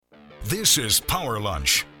This is Power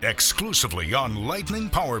Lunch, exclusively on Lightning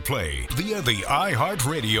Power Play via the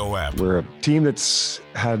iHeartRadio app. We're a team that's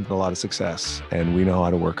had a lot of success, and we know how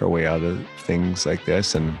to work our way out of things like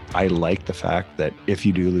this. And I like the fact that if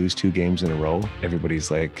you do lose 2 games in a row, everybody's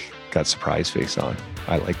got surprise face on.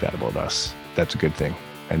 I like that about us. That's a good thing.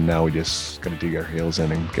 And now we just got to dig our heels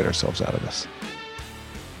in and get ourselves out of this.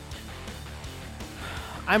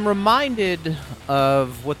 I'm reminded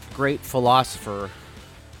of what the great philosopher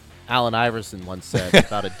Allen Iverson once said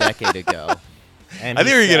about a decade ago. And I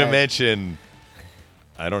think you're going to mention,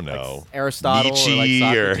 I don't know, like Aristotle Nietzsche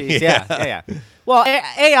or Socrates. Yeah. Well,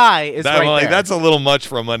 AI is right there. That's a little much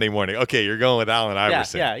for a Monday morning. Okay, you're going with Allen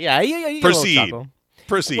Iverson. Yeah.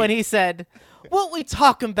 Proceed. When he said, what we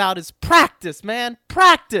talking about is practice, man.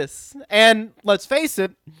 Practice. And let's face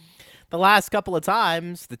it, the last couple of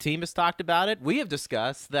times the team has talked about it, we have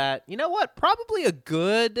discussed that, you know what, probably a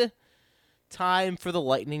good time for the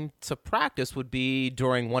Lightning to practice would be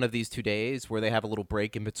during one of these 2 days where they have a little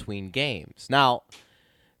break in between games. Now,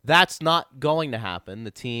 that's not going to happen.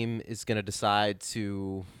 The team is going to decide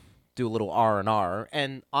to do a little R&R.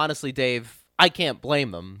 And honestly, Dave, I can't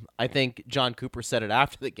blame them. I think John Cooper said it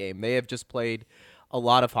after the game. They have just played a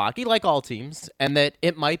lot of hockey, like all teams, and that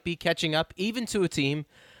it might be catching up even to a team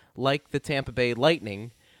like the Tampa Bay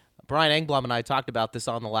Lightning. Brian Engblom and I talked about this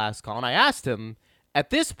on the last call, and I asked him, at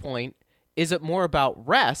this point, is it more about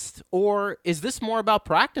rest, or is this more about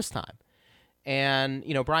practice time? And,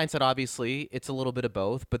 Brian said, obviously, it's a little bit of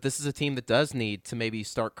both, but this is a team that does need to maybe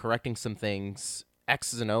start correcting some things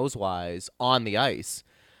X's and O's wise on the ice.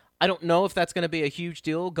 I don't know if that's going to be a huge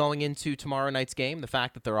deal going into tomorrow night's game, the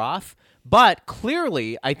fact that they're off, but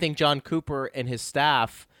clearly I think John Cooper and his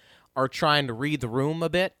staff are trying to read the room a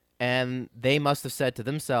bit, and they must have said to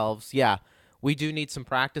themselves, yeah, we do need some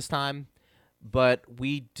practice time, but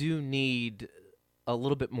we do need a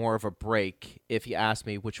little bit more of a break if you ask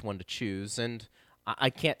me which one to choose. And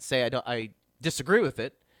I can't say I disagree with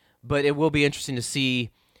it, but it will be interesting to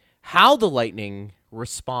see how the Lightning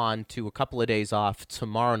respond to a couple of days off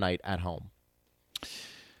tomorrow night at home.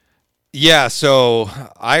 Yeah, so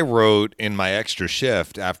I wrote in my extra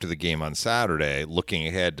shift after the game on Saturday, looking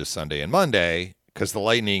ahead to Sunday and Monday, because the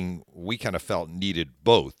Lightning, we kind of felt needed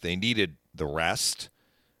both. They needed the rest,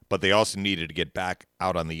 but they also needed to get back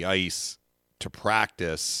out on the ice to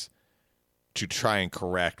practice to try and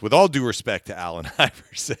correct. With all due respect to Allen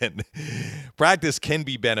Iverson, practice can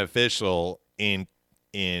be beneficial in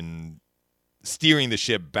steering the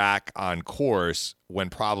ship back on course when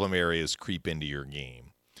problem areas creep into your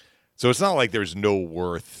game. So it's not like there's no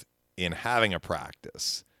worth in having a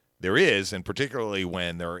practice. There is, and particularly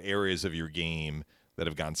when there are areas of your game that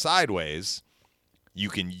have gone sideways, you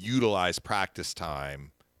can utilize practice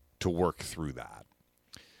time to work through that.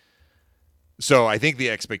 So I think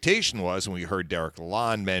the expectation was, when we heard Derek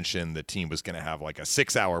Lalonde mention the team was going to have like a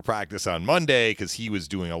 6-hour practice on Monday because he was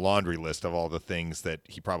doing a laundry list of all the things that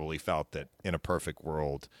he probably felt that in a perfect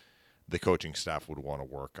world the coaching staff would want to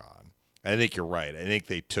work on. I think you're right. I think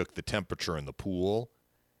they took the temperature in the pool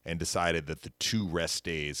and decided that the 2 rest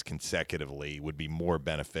days consecutively would be more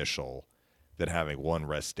beneficial than having 1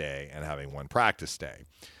 rest day and having 1 practice day.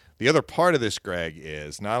 The other part of this, Greg,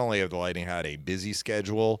 is not only have the Lightning had a busy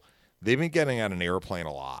schedule, they've been getting on an airplane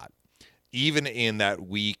a lot. Even in that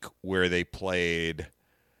week where they played,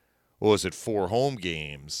 4 home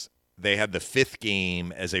games, they had the 5th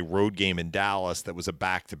game as a road game in Dallas that was a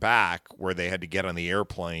back-to-back where they had to get on the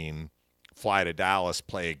airplane, fly to Dallas,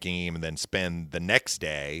 play a game, and then spend the next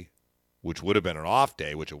day, which would have been an off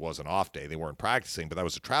day, which it was an off day. They weren't practicing, but that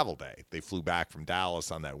was a travel day. They flew back from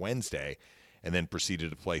Dallas on that Wednesday and then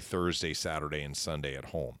proceeded to play Thursday, Saturday, and Sunday at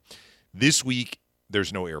home. This week,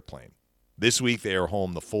 there's no airplane. This week, they are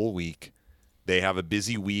home the full week. They have a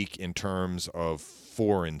busy week in terms of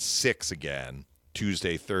 4 and 6 again,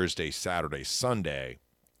 Tuesday, Thursday, Saturday, Sunday.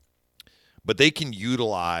 But they can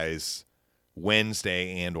utilize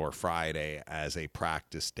Wednesday and or Friday as a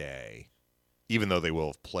practice day, even though they will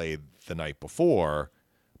have played the night before.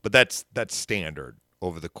 But that's standard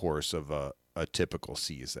over the course of a typical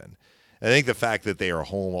season. I think the fact that they are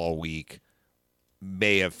home all week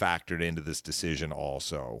may have factored into this decision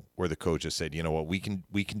also, where the coach has said, you know what, we can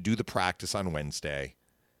do the practice on Wednesday.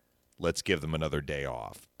 Let's give them another day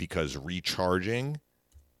off, because recharging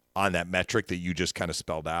on that metric that you just kind of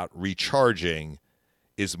spelled out, recharging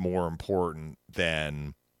is more important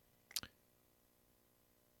than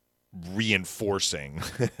reinforcing,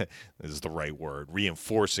 this is the right word,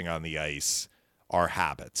 reinforcing on the ice our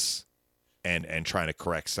habits and trying to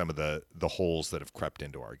correct some of the holes that have crept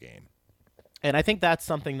into our game. And I think that's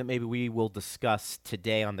something that maybe we will discuss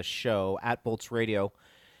today on the show at Bolts Radio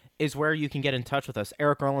is where you can get in touch with us.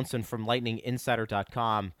 Eric Erlinson from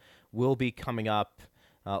LightningInsider.com will be coming up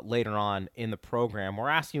later on in the program. We're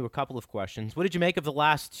asking you a couple of questions. What did you make of the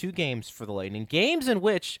last 2 games for the Lightning? Games in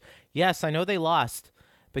which, yes, I know they lost,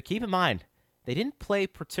 but keep in mind, they didn't play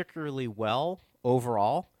particularly well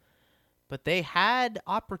overall, but they had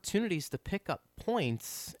opportunities to pick up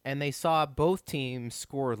points, and they saw both teams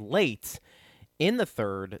score late in the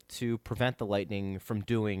third to prevent the Lightning from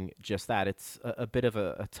doing just that. It's a bit of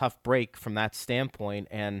a tough break from that standpoint,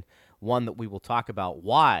 and one that we will talk about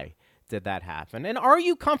why did that happen. And are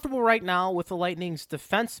you comfortable right now with the Lightning's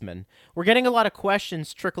defensemen? We're getting a lot of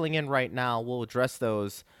questions trickling in right now. We'll address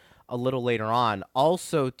those a little later on.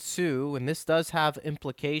 Also, too, and this does have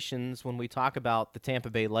implications when we talk about the Tampa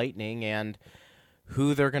Bay Lightning and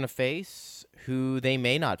who they're going to face, who they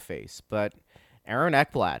may not face. But Aaron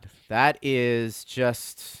Ekblad, that is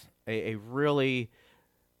just a really...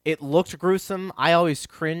 It looked gruesome. I always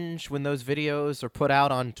cringe when those videos are put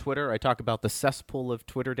out on Twitter. I talk about the cesspool of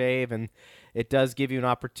Twitter, Dave, and it does give you an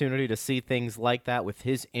opportunity to see things like that with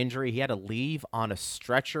his injury. He had to leave on a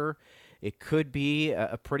stretcher. It could be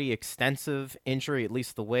a pretty extensive injury, at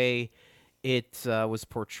least the way it was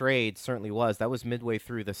portrayed certainly was. That was midway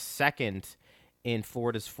through the second in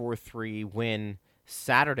Florida's 4-3 win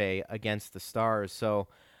Saturday against the Stars. So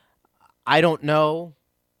I don't know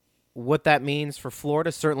what that means for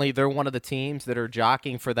Florida. Certainly they're one of the teams that are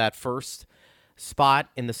jockeying for that first spot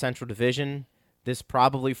in the Central Division. This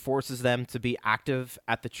probably forces them to be active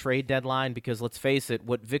at the trade deadline because, let's face it,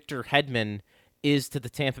 what Victor Hedman is to the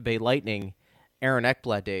Tampa Bay Lightning, Aaron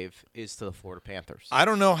Ekblad, Dave, is to the Florida Panthers. I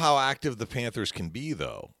don't know how active the Panthers can be,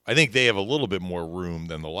 though. I think they have a little bit more room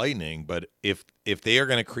than the Lightning, but if they are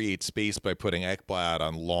going to create space by putting Ekblad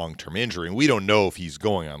on long-term injury, and we don't know if he's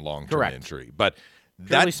going on long-term injury, but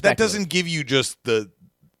that doesn't give you just the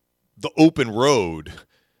open road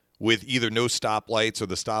with either no stoplights or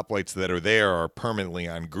the stoplights that are there are permanently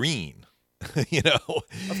on green. You know,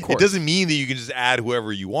 of course. It doesn't mean that you can just add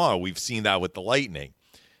whoever you want. We've seen that with the Lightning.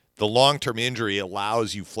 The long-term injury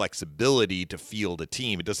allows you flexibility to field a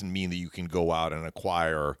team. It doesn't mean that you can go out and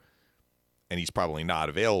acquire, and he's probably not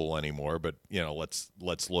available anymore, but, you know, let's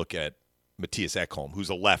look at Matthias Ekholm, who's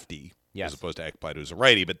a lefty. Yes. As opposed to Ekblad, who's a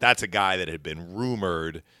righty. But that's a guy that had been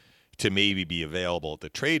rumored to maybe be available at the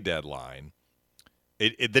trade deadline.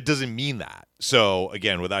 That doesn't mean that. So,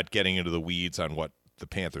 again, without getting into the weeds on what the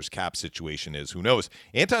Panthers' cap situation is, who knows?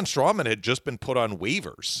 Anton Strawman had just been put on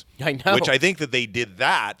waivers. I know. Which I think that they did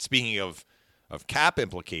that, speaking of cap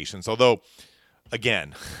implications. Although,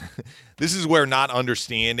 again, this is where not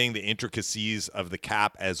understanding the intricacies of the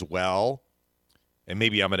cap as well. And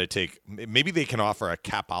maybe I'm going to maybe they can offer a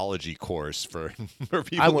capology course for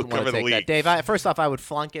people I who wouldn't want cover to the take league. that, Dave. First off, I would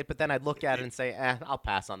flunk it, but then I'd look at it and say, I'll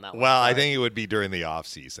pass on that one. Well, Sorry. I think it would be during the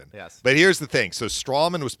offseason. Yes. But here's the thing. So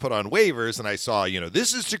Strawman was put on waivers, and I saw,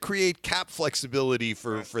 this is to create cap flexibility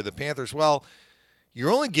for the Panthers. Well,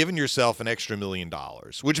 you're only giving yourself an extra $1 million,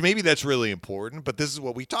 which maybe that's really important, but this is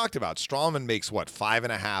what we talked about. Strawman makes,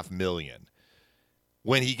 $5.5 million.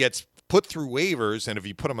 When he gets put through waivers, and if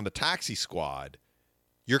you put him on the taxi squad,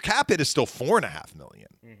 your cap hit is still $4.5 million.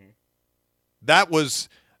 Mm-hmm. That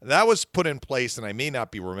was put in place, and I may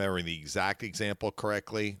not be remembering the exact example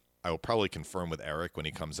correctly. I will probably confirm with Eric when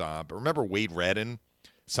he comes on. But remember, Wade Redden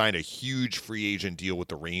signed a huge free agent deal with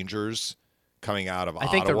the Rangers coming out of Ottawa.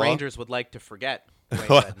 I think the Rangers would like to forget Wade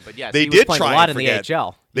Redden, but yes, they he did was playing try a lot and in forget. the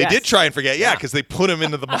AHL. They Yes. did try and forget, because they put him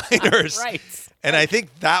into the minors. Right. And I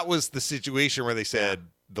think that was the situation where they said,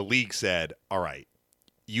 the league said, all right,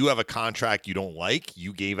 you have a contract you don't like.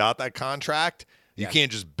 You gave out that contract. You can't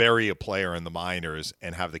just bury a player in the minors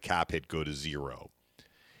and have the cap hit go to zero.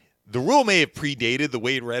 The rule may have predated the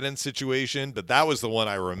Wade Redden situation, but that was the one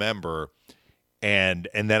I remember. And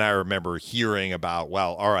then I remember hearing about,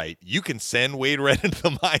 well, all right, you can send Wade Redden to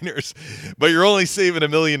the minors, but you're only saving $1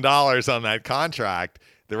 million on that contract.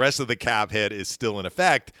 The rest of the cap hit is still in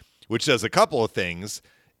effect, which does a couple of things.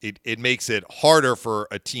 It makes it harder for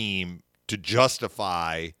a team to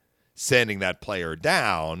justify sending that player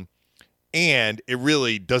down, and it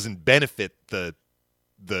really doesn't benefit the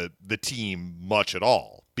team much at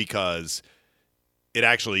all because it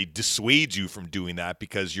actually dissuades you from doing that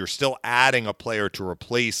because you're still adding a player to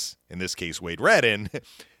replace, in this case, Wade Redden,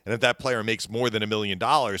 and if that player makes more than $1 million,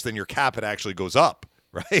 then your cap hit actually goes up,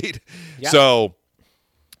 right? Yeah. So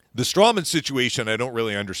the Strawman situation, I don't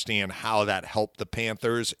really understand how that helped the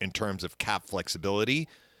Panthers in terms of cap flexibility.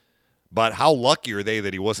 But how lucky are they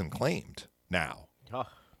that he wasn't claimed now? Oh.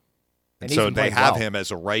 And so they have him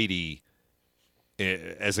as a righty,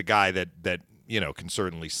 as a guy that can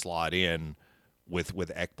certainly slot in with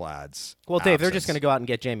Ekblad's Well, Dave, they're just absence. going to go out and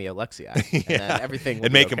get Jamie Oleksiak, and then everything will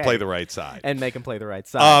and be make him okay. play the right side. And make him play the right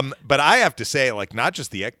side. But I have to say, like, not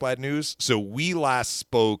just the Ekblad news. So we last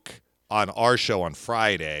spoke on our show on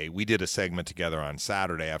Friday. We did a segment together on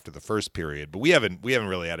Saturday after the first period, but we haven't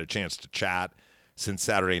really had a chance to chat since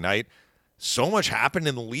Saturday night. So much happened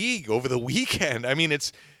in the league over the weekend. I mean,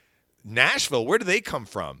 it's Nashville. Where do they come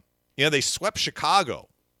from? You know, they swept Chicago.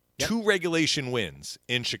 Yep. 2 regulation wins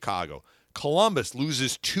in Chicago. Columbus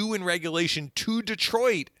loses 2 in regulation to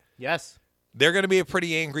Detroit. Yes. They're going to be a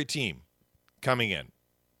pretty angry team coming in.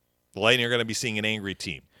 The Lightning are going to be seeing an angry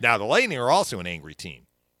team. Now, the Lightning are also an angry team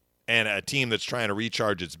and a team that's trying to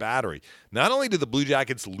recharge its battery. Not only did the Blue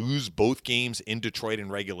Jackets lose both games in Detroit in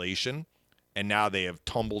regulation, and now they have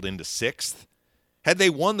tumbled into 6th, had they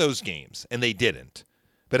won those games, and they didn't,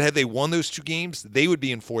 but had they won those 2 games, they would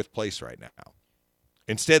be in 4th place right now.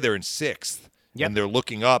 Instead, they're in 6th, and they're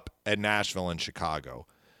looking up at Nashville and Chicago.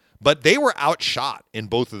 But they were outshot in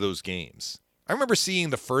both of those games. I remember seeing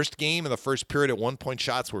the first game in the first period at 1-point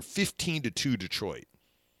shots were 15-2 Detroit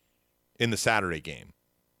in the Saturday game.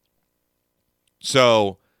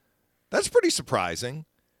 So that's pretty surprising.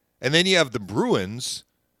 And then you have the Bruins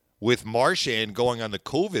with Marchand going on the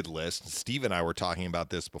COVID list. Steve and I were talking about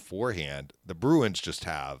this beforehand. The Bruins just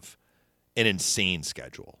have an insane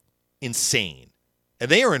schedule. Insane. And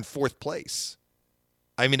they are in 4th place.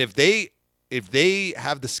 I mean, if they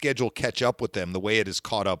have the schedule catch up with them the way it has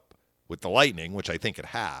caught up with the Lightning, which I think it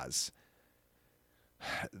has,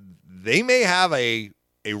 they may have a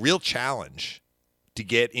real challenge to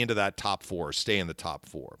get into that top 4, stay in the top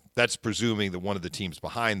 4. That's presuming that one of the teams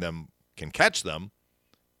behind them can catch them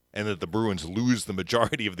and that the Bruins lose the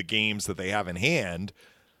majority of the games that they have in hand.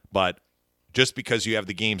 But just because you have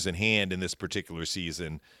the games in hand in this particular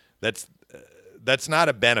season, that's not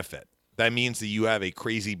a benefit. That means that you have a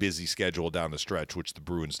crazy busy schedule down the stretch, which the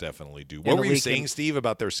Bruins definitely do. What were you saying, Steve,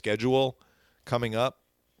 about their schedule coming up?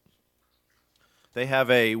 They have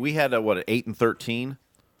we had an 8-13.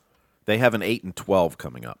 They have an 8-12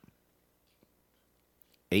 coming up.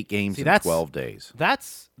 8 games in 12 days.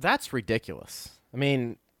 That's ridiculous. I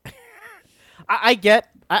mean, I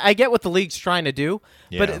get what the league's trying to do,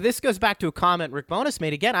 but this goes back to a comment Rick Bowness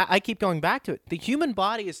made again. I keep going back to it. The human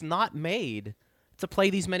body is not made to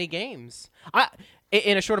play these many games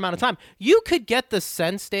in a short amount of time. You could get the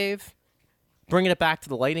sense, Dave, bringing it back to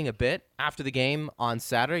the Lightning a bit after the game on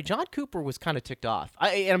Saturday. John Cooper was kind of ticked off.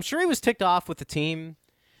 And I'm sure he was ticked off with the team.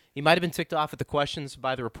 He might have been ticked off at the questions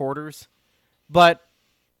by the reporters. But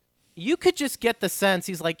you could just get the sense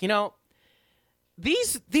he's like,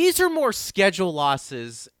 these are more schedule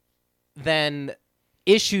losses than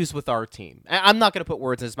issues with our team. I'm not going to put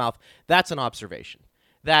words in his mouth. That's an observation.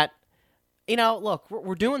 That, look,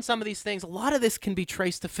 we're doing some of these things. A lot of this can be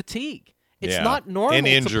traced to fatigue. It's not normal and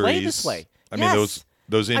injuries. to play this way. I mean,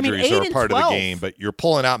 those injuries are a part of the game, but you're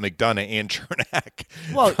pulling out McDonough and Chernak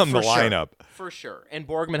from the lineup. For sure. And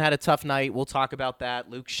Borgman had a tough night. We'll talk about that.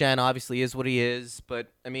 Luke Shen obviously is what he is.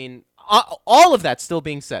 But, I mean, all of that still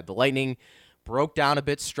being said, the Lightning broke down a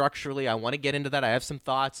bit structurally. I want to get into that. I have some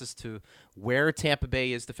thoughts as to where Tampa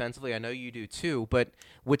Bay is defensively. I know you do too. But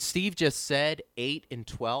what Steve just said,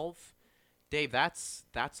 8-12, Dave, that's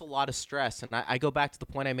a lot of stress. And I go back to the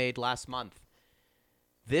point I made last month.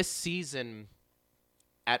 This season,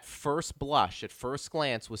 at first blush, at first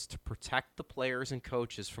glance, was to protect the players and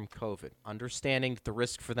coaches from COVID, understanding that the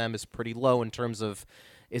risk for them is pretty low in terms of,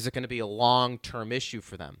 is it going to be a long-term issue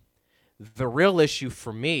for them? The real issue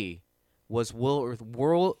for me was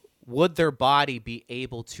would their body be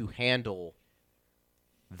able to handle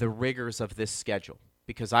the rigors of this schedule?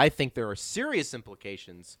 Because I think there are serious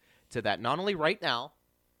implications to that, not only right now,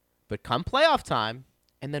 but come playoff time,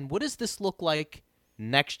 and then what does this look like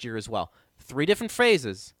next year as well? 3 different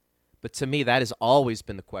phases, but to me, that has always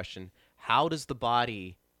been the question. How does the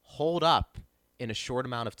body hold up in a short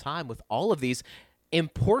amount of time with all of these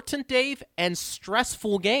important, Dave, and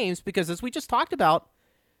stressful games? Because as we just talked about,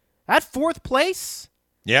 that 4th place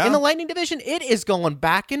in the Lightning division, it is going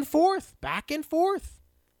back and forth.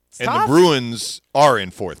 It's and tough. the Bruins are in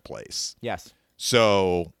 4th place. Yes.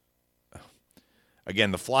 So,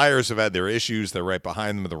 again, the Flyers have had their issues. They're right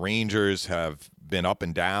behind them. The Rangers have been up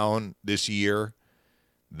and down this year.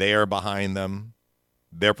 They are behind them.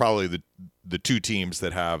 They're probably the 2 teams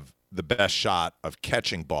that have the best shot of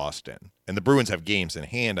catching Boston. And the Bruins have games in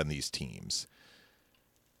hand on these teams.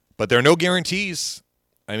 But there are no guarantees.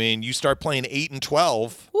 I mean, you start playing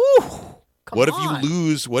 8-12. What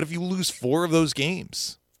if you lose 4 of those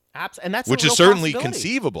games? And that's which a real is certainly possibility.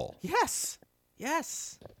 Conceivable. Yes.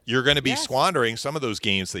 You're going to be squandering some of those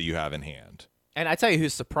games that you have in hand. And I tell you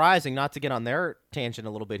who's surprising, not to get on their tangent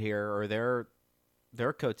a little bit here, or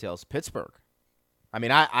their coattails, Pittsburgh. I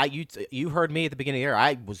mean, you heard me at the beginning of the year.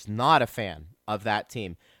 I was not a fan of that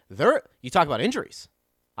team. You talk about injuries.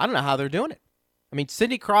 I don't know how they're doing it. I mean,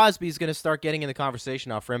 Sidney Crosby is going to start getting in the conversation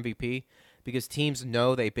now for MVP because teams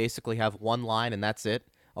know they basically have one line and that's it,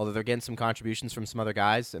 although they're getting some contributions from some other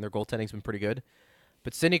guys, and their goaltending's been pretty good.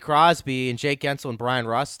 But Sidney Crosby and Jake Gensel and Brian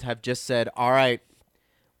Rust have just said, all right,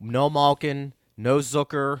 no Malkin, no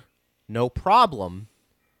Zucker, no problem.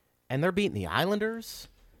 And they're beating the Islanders,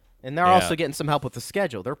 and they're also getting some help with the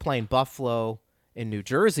schedule. They're playing Buffalo in New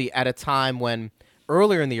Jersey at a time when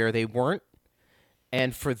earlier in the year they weren't.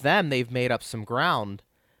 And for them, they've made up some ground.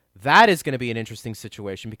 That is going to be an interesting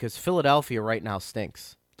situation because Philadelphia right now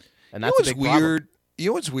stinks. And that's a big problem. You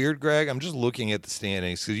know what's weird, Greg? I'm just looking at the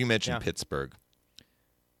standings because you mentioned Pittsburgh.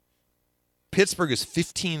 Pittsburgh is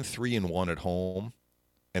 15-3-1 at home,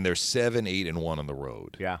 and they're 7-8-1 on the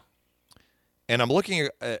road. Yeah. And I'm looking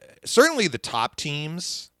at certainly the top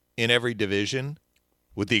teams in every division,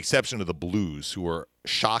 with the exception of the Blues, who are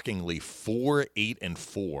shockingly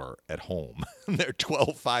 4-8-4 at home. They're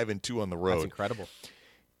 12-5-2 on the road. That's incredible.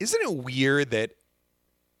 Isn't it weird that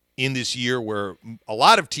in this year where a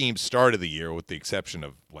lot of teams started the year, with the exception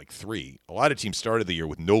of like 3, a lot of teams started the year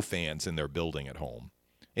with no fans in their building at home.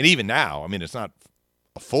 And even now, I mean, it's not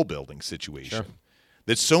a full building situation. Sure.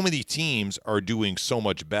 That so many teams are doing so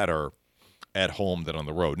much better at home than on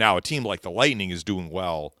the road. Now, a team like the Lightning is doing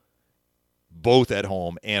well both at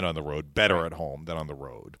home and on the road, better at home than on the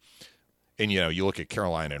road. And, you look at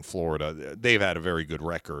Carolina and Florida, they've had a very good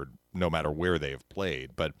record no matter where they have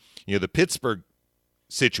played. But, the Pittsburgh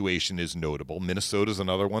situation is notable. Minnesota's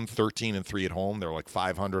another one, 13-3 at home. They're like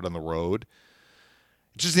 500 on the road.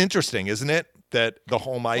 It's just interesting, isn't it, that the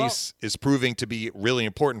home ice is proving to be really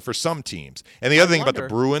important for some teams. And the other thing about the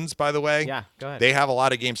Bruins, by the way, go ahead. They have a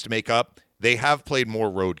lot of games to make up. They have played more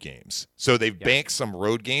road games. So they've banked some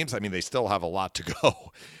road games. I mean, they still have a lot to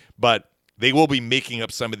go. But they will be making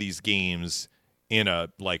up some of these games in a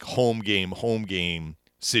like home game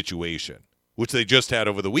situation, which they just had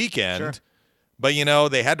over the weekend. Sure. But,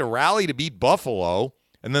 they had to rally to beat Buffalo,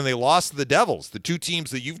 and then they lost to the Devils, the two teams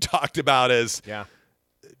that you've talked about as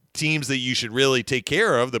teams that you should really take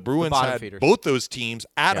care of. The Bruins had both those teams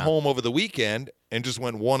at home over the weekend and just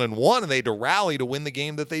went 1-1, and they had to rally to win the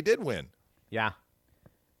game that they did win. Yeah.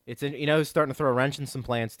 It's who's starting to throw a wrench in some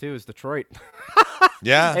plans too is Detroit.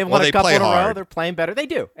 Yeah. They won a couple in a row. They're playing better. They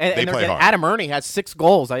do. And play hard. Adam Ernie has 6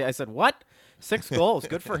 goals. I said, what? 6 goals.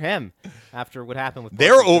 Good for him after what happened with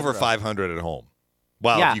They're over 500 at home.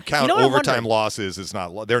 Well, if you count overtime losses, it's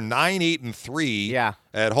not. They're 9-8-3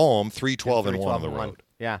 at home, 3-12-1 on the road.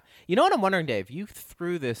 Yeah. You know what I'm wondering, Dave? You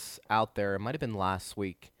threw this out there. It might have been last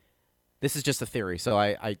week. This is just a theory, so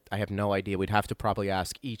I have no idea. We'd have to probably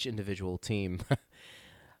ask each individual team.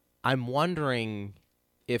 I'm wondering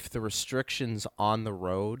if the restrictions on the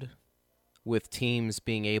road with teams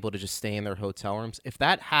being able to just stay in their hotel rooms, if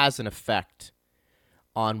that has an effect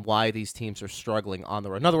on why these teams are struggling on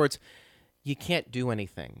the road. In other words, you can't do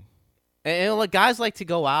anything. And guys like to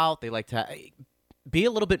go out. They like to be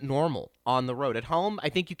a little bit normal on the road. At home, I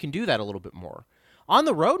think you can do that a little bit more. On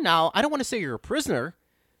the road now, I don't want to say you're a prisoner,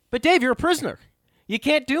 but Dave, you're a prisoner. You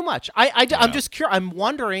can't do much. I'm just curious. I'm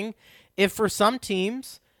wondering if for some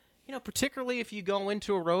teams, particularly if you go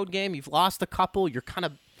into a road game, you've lost a couple, you're kind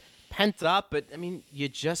of pent up, but I mean, you're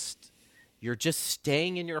just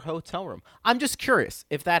staying in your hotel room. I'm just curious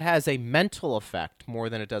if that has a mental effect more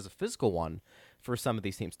than it does a physical one for some of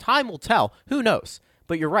these teams. Time will tell. Who knows?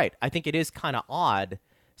 But you're right. I think it is kind of odd,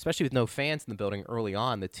 especially with no fans in the building early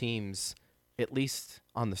on. The teams, at least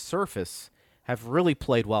on the surface, have really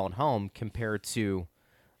played well at home compared to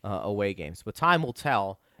away games. But time will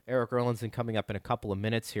tell. Eric Erlandson coming up in a couple of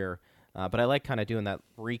minutes here. But I like kind of doing that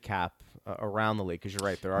recap around the league because you're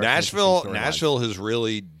right. There are Nashville has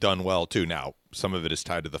really done well too. Now, some of it is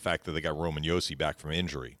tied to the fact that they got Roman Josi back from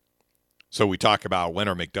injury. So we talk about when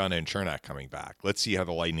are McDonough and Chernak coming back. Let's see how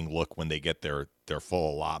the Lightning look when they get their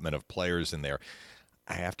full allotment of players in there.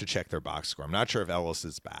 I have to check their box score. I'm not sure if Ellis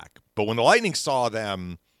is back. But when the Lightning saw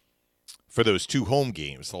them for those 2 home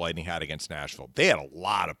games the Lightning had against Nashville, they had a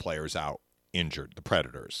lot of players out injured, the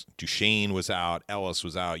Predators. Duchesne was out, Ellis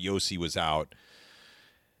was out, Josi was out.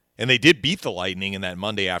 And they did beat the Lightning in that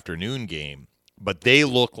Monday afternoon game, but they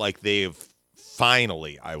look like they've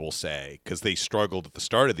finally, I will say, because they struggled at the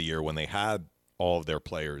start of the year when they had all of their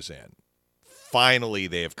players in. Finally,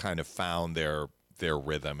 they have kind of found their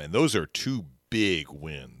rhythm, and those are 2 big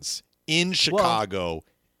wins in Chicago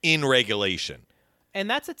in regulation. And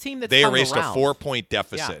that's a team that's they erased a 4-point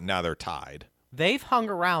deficit, and now they're tied. They've hung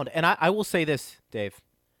around, and I will say this, Dave.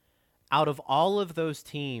 Out of all of those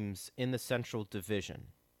teams in the Central Division,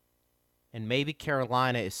 and maybe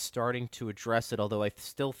Carolina is starting to address it, although I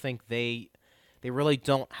still think they really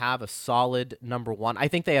don't have a solid number one. I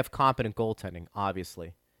think they have competent goaltending,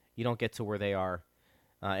 obviously. You don't get to where they are.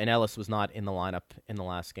 And Ellis was not in the lineup in the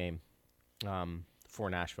last game for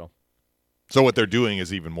Nashville. So what they're doing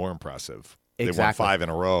is even more impressive. Exactly. They won 5 in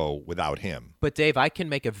a row without him. But, Dave, I can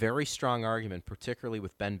make a very strong argument, particularly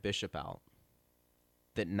with Ben Bishop out,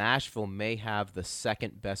 that Nashville may have the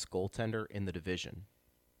second-best goaltender in the division.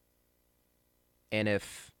 And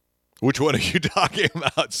if... Which one are you talking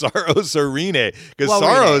about, Saros or Rinne? Because Well,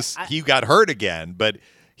 Saros, Rinne, he got hurt again, but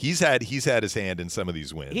he's had his hand in some of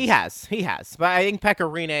these wins. He has. But I think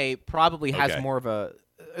Pekka Rinne probably has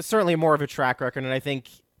certainly more of a track record, and I think,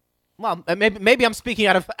 well, maybe I'm speaking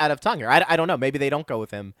out of tongue here. I don't know. Maybe they don't go with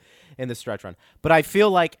him in the stretch run. But I feel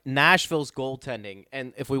like Nashville's goaltending,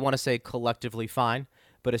 and if we want to say collectively, fine,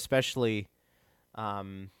 but especially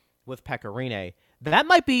with Pekka Rinne, that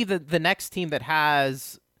might be the next team that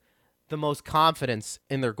has the most confidence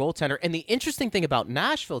in their goaltender. And the interesting thing about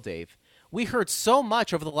Nashville, Dave, we heard so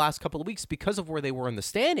much over the last couple of weeks because of where they were in the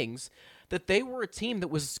standings that they were a team that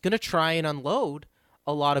was going to try and unload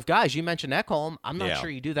a lot of guys. You mentioned Ekholm. I'm not sure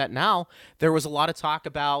you do that now. There was a lot of talk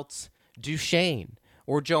about Duchesne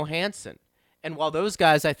or Johansson. And while those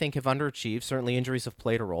guys, I think, have underachieved, certainly injuries have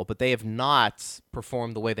played a role, but they have not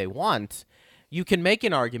performed the way they want, you can make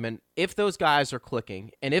an argument if those guys are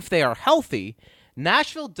clicking and if they are healthy,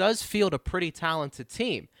 Nashville does field a pretty talented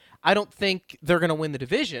team. I don't think they're going to win the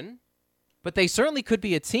division, but they certainly could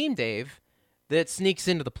be a team, Dave, that sneaks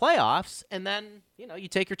into the playoffs, and then, you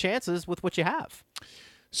take your chances with what you have.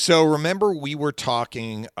 So remember we were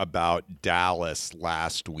talking about Dallas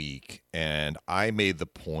last week, and I made the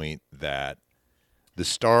point that the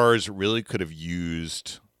Stars really could have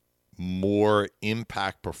used more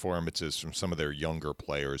impact performances from some of their younger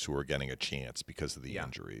players who were getting a chance because of the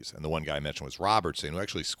injuries. And the one guy I mentioned was Robertson, who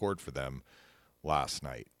actually scored for them last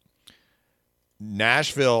night.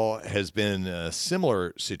 Nashville has been a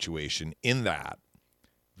similar situation in that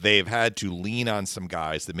they've had to lean on some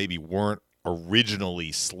guys that maybe weren't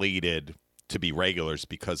originally slated to be regulars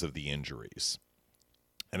because of the injuries.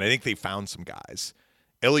 And I think they found some guys.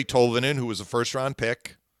 Eeli Tolvanen, who was a first-round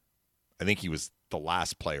pick, I think he was the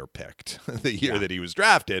last player picked the year that he was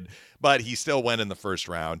drafted, but he still went in the first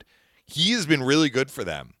round. He has been really good for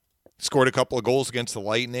them. Scored a couple of goals against the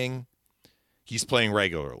Lightning. He's playing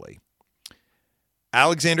regularly.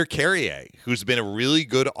 Alexander Carrier, who's been a really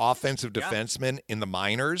good offensive defenseman in the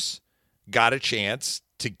minors, got a chance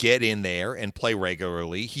to get in there and play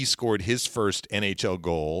regularly. He scored his first NHL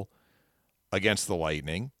goal against the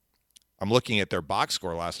Lightning. I'm looking at their box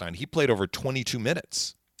score last night. He played over 22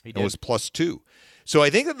 minutes. It was +2. So I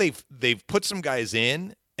think that they've put some guys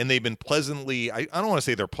in, and they've been pleasantly, I don't want to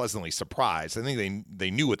say they're pleasantly surprised. I think they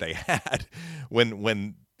knew what they had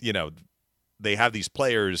when they have these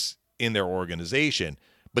players in their organization.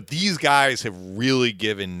 But these guys have really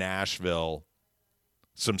given Nashville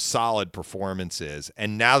some solid performances.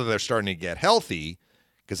 And now that they're starting to get healthy,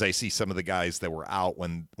 because I see some of the guys that were out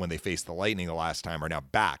when they faced the Lightning the last time are now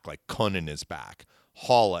back. Like Kunnin is back.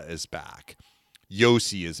 Haula is back.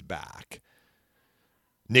 Josi is back.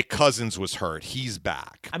 Nick Cousins was hurt. He's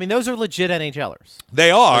back. I mean, those are legit NHLers.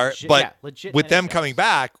 They are, but legit with them NHLers. coming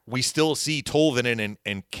back, we still see Tolvanen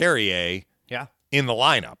and Carrier in the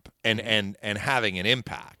lineup and having an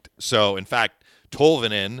impact. So, in fact,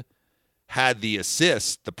 Tolvanen had the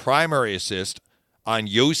primary assist on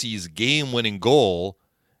Josi's game-winning goal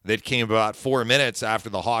that came about 4 minutes after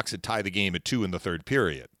the Hawks had tied the game at 2 in the third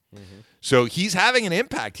period. Mm-hmm. So he's having an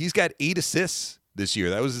impact. He's got 8 assists this year.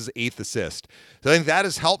 That was his 8th assist. So I think that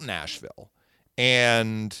has helped Nashville.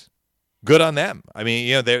 And good on them. I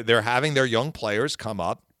mean, they're having their young players come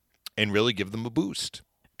up and really give them a boost.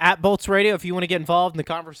 At Bolts Radio, if you want to get involved in the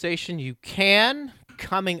conversation, you can.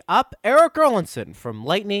 Coming up, Eric Erlinson from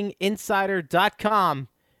LightningInsider.com.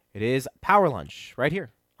 It is Power Lunch right here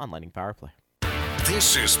on Lightning Power Play.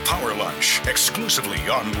 This is Power Lunch, exclusively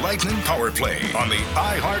on Lightning Power Play on the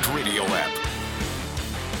iHeartRadio app.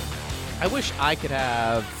 I wish I could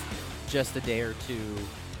have just a day or two,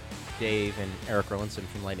 Dave and Eric Erlinson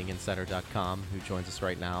from LightningInsider.com, who joins us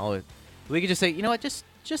right now. We could just say, you know what,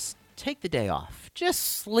 just take the day off. Just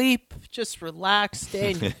sleep, just relax,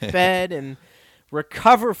 stay in your bed, and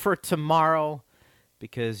recover for tomorrow,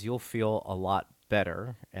 because you'll feel a lot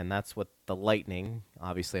better. And that's what the Lightning,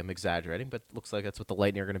 obviously I'm exaggerating, but it looks like that's what the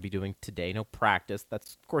Lightning are going to be doing today. No practice.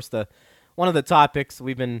 That's, of course, one of the topics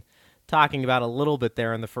we've been talking about a little bit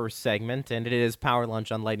there in the first segment, and it is Power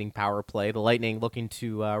Lunch on Lightning Power Play. The Lightning looking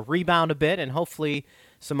to rebound a bit, and hopefully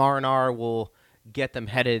some R&R will get them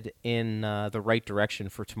headed in the right direction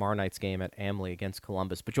for tomorrow night's game at Amalie against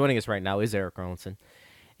Columbus. But joining us right now is Erik Erlendsson.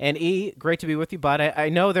 And E, great to be with you, bud. I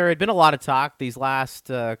know there had been a lot of talk these last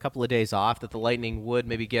couple of days off that the Lightning would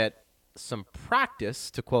maybe get some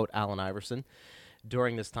practice, to quote Allen Iverson,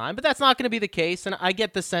 during this time. But that's not going to be the case. And I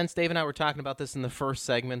get the sense, Dave and I were talking about this in the first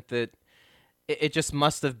segment, that it just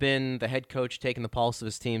must have been the head coach taking the pulse of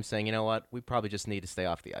his team saying, you know what, we probably just need to stay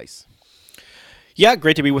off the ice. Yeah,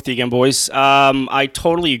 great to be with you again, boys. I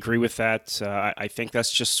totally agree with that. I think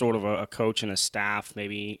that's just sort of a coach and a staff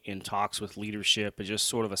maybe in talks with leadership and just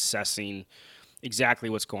sort of assessing exactly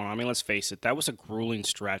what's going on. I mean, let's face it, that was a grueling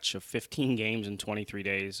stretch of 15 games in 23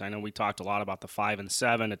 days. I know we talked a lot about the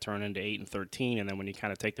 5-7 to turn into 8-13, and then when you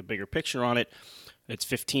kind of take the bigger picture on it, it's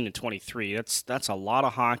 15-23. That's a lot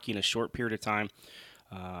of hockey in a short period of time.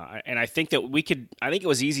 And I think that I think it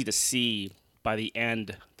was easy to see by the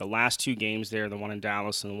end, the last two games there, the one in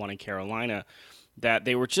Dallas and the one in Carolina, that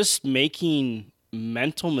they were just making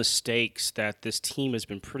mental mistakes that this team has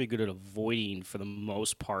been pretty good at avoiding for the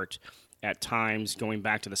most part at times going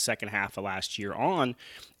back to the second half of last year on.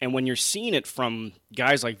 And when you're seeing it from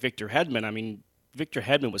guys like Victor Hedman, I mean, Victor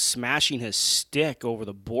Hedman was smashing his stick over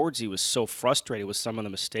the boards. He was so frustrated with some of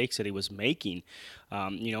the mistakes that he was making.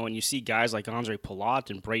 And you see guys like Andre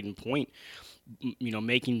Palat and Braden Point,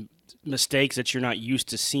 making mistakes that you're not used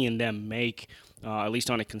to seeing them make, at least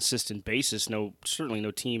on a consistent basis. Certainly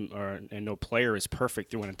no team and no player is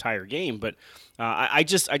perfect through an entire game. But I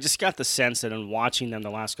just got the sense that in watching them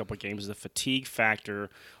the last couple of games, the fatigue factor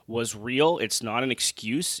was real. It's not an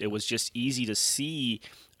excuse. It was just easy to see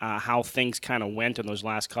how things kind of went in those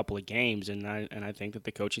last couple of games. And I think that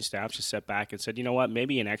the coaching staff just sat back and said, you know what,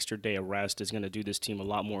 maybe an extra day of rest is going to do this team a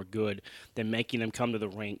lot more good than making them come to the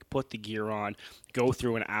rink, put the gear on, go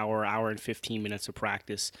through an hour and 15 minutes of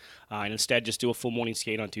practice, and instead just do a full morning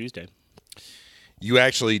skate on Tuesday. You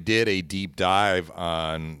actually did a deep dive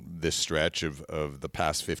on this stretch of the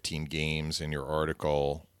past 15 games in your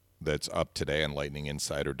article that's up today on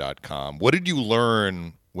lightninginsider.com. What did you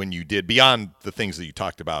learn when you did, beyond the things that you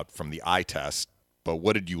talked about from the eye test, but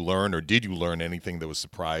what did you learn, or did you learn anything that was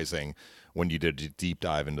surprising when you did a deep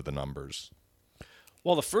dive into the numbers?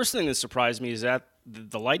 Well, the first thing that surprised me is that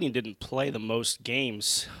the Lightning didn't play the most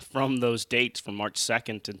games from those dates from March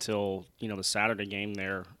 2nd until, the Saturday game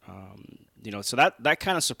there. So that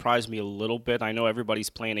kind of surprised me a little bit. I know everybody's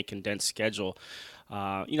playing a condensed schedule.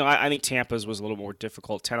 I think Tampa's was a little more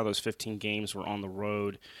difficult. 10 of those 15 games were on the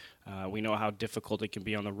road. We know how difficult it can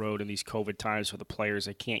be on the road in these COVID times for the players.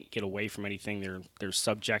 They can't get away from anything. They're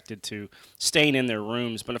subjected to staying in their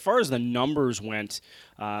rooms. But as far as the numbers went,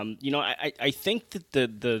 I think that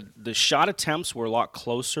the shot attempts were a lot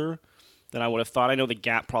closer than I would have thought. I know the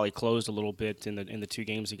gap probably closed a little bit in the two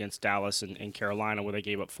games against Dallas and Carolina, where they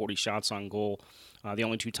gave up 40 shots on goal. The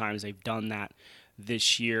only two times they've done that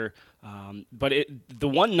this year. But the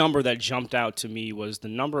one number that jumped out to me was the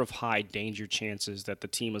number of high danger chances that the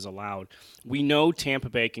team has allowed. We know Tampa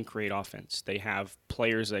Bay can create offense. They have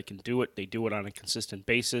players that can do it. They do it on a consistent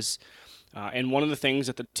basis. And one of the things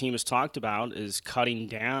that the team has talked about is cutting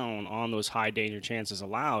down on those high danger chances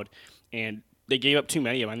allowed. And they gave up too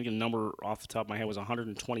many of them. I think the number off the top of my head was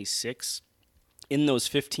 126. In those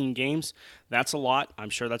 15 games. That's a lot. I'm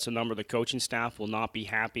sure that's a number the coaching staff will not be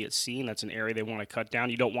happy at seeing. That's an area they want to cut down.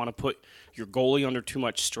 You don't want to put your goalie under too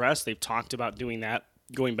much stress. They've talked about doing that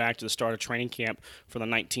going back to the start of training camp for the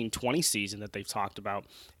 1920 season that they've talked about.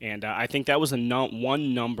 And I think that was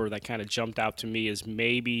one number that kind of jumped out to me as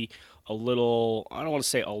maybe a little, I don't want to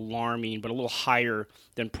say alarming, but a little higher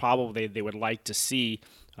than probably they would like to see.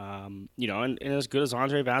 And as good as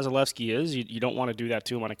Andrei Vasilevskiy is, you don't want to do that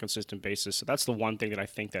to him on a consistent basis. So that's the one thing that I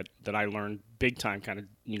think that I learned big time, kind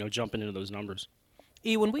of, jumping into those numbers.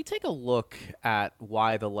 E, when we take a look at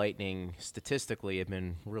why the Lightning statistically have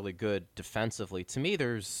been really good defensively, to me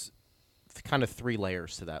there's kind of three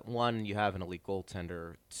layers to that. One, you have an elite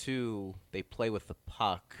goaltender. Two, they play with the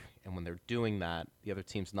puck, and when they're doing that, the other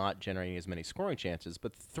team's not generating as many scoring chances.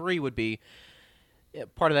 But three would be,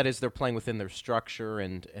 part of that is they're playing within their structure,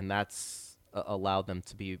 and that's allowed them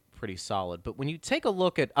to be pretty solid. But when you take a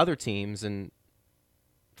look at other teams, and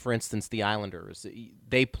for instance, the Islanders,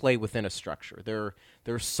 they play within a structure.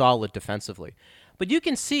 They're solid defensively. But you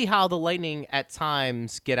can see how the Lightning at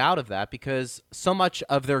times get out of that, because so much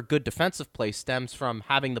of their good defensive play stems from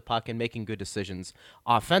having the puck and making good decisions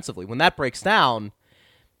offensively. When that breaks down,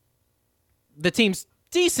 the team's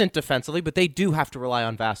decent defensively, but they do have to rely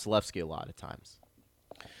on Vasilevskiy a lot of times.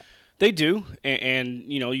 They do, and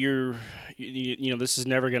this is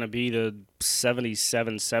never going to be the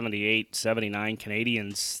 77, 78, 79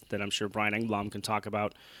 Canadians that I'm sure Brian Engblom can talk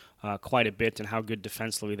about quite a bit and how good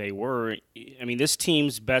defensively they were. I mean, this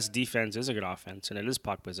team's best defense is a good offense, and it is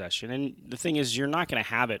puck possession. And the thing is, you're not going to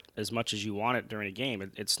have it as much as you want it during a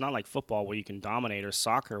game. It's not like football where you can dominate, or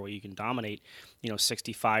soccer where you can dominate,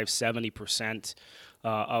 65, 70%.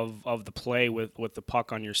 Of the play with the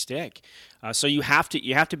puck on your stick, so you have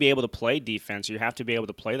to be able to play defense. You have to be able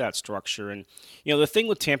to play that structure. And the thing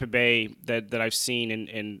with Tampa Bay that I've seen,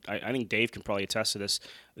 and I think Dave can probably attest to this,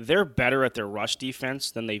 they're better at their rush defense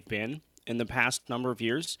than they've been in the past number of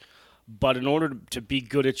years. But in order to be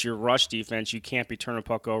good at your rush defense, you can't be turning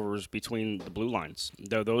puck overs between the blue lines.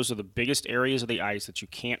 Those are the biggest areas of the ice that you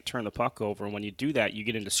can't turn the puck over. And when you do that, you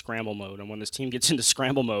get into scramble mode. And when this team gets into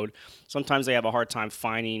scramble mode, sometimes they have a hard time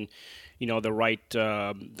finding, the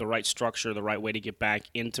right structure, the right way to get back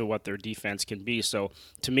into what their defense can be. So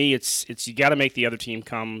to me, it's you got to make the other team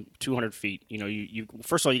come 200 feet. You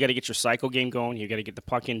first of all, you got to get your cycle game going. You got to get the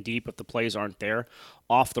puck in deep if the plays aren't there,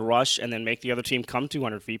 off the rush, and then make the other team come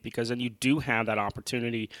 200 feet, because then you do have that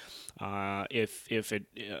opportunity. If it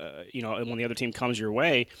when the other team comes your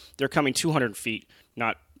way, they're coming 200 feet,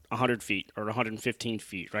 not 100 feet or 115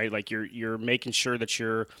 feet, right? Like you're making sure that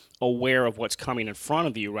you're aware of what's coming in front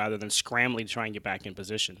of you rather than scrambling to try and get back in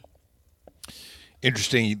position.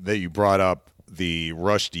 Interesting that you brought up the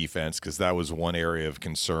rush defense, because that was one area of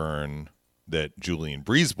concern that Julien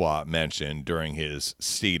BriseBois mentioned during his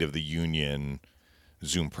State of the Union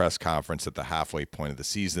Zoom press conference at the halfway point of the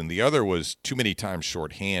season. The other was too many times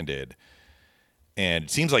shorthanded. And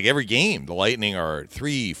it seems like every game, the Lightning are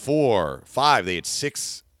 3, 4, 5. They had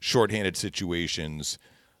 6 shorthanded situations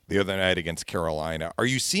the other night against Carolina. Are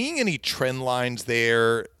you seeing any trend lines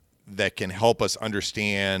there that can help us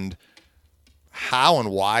understand how and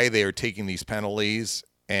why they are taking these penalties,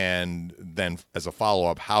 and then as a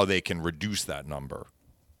follow-up, how they can reduce that number?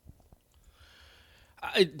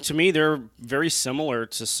 To me, they're very similar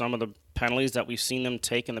to some of the penalties that we've seen them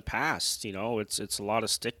take in the past. It's a lot of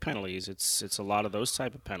stick penalties. It's a lot of those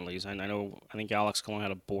type of penalties. And I think Alex Killorn had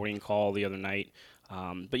a boarding call the other night.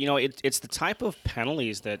 But it's the type of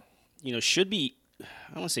penalties that should be, I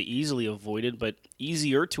don't want to say easily avoided, but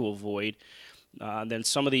easier to avoid than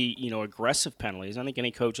some of the aggressive penalties. I think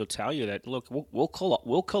any coach will tell you that. Look, we'll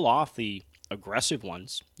call off the aggressive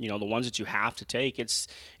ones. The ones that you have to take. It's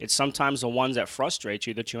sometimes the ones that frustrate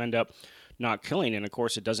you that you end up not killing. And of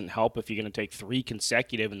course, it doesn't help if you're going to take 3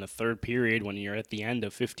 consecutive in the third period when you're at the end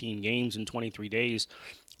of 15 games in 23 days,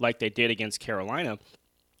 like they did against Carolina.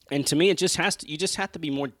 And to me, you just have to be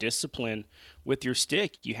more disciplined with your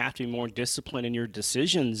stick. You have to be more disciplined in your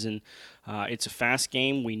decisions. And it's a fast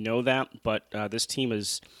game. We know that. But this team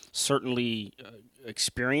is certainly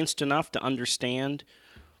experienced enough to understand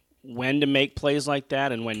when to make plays like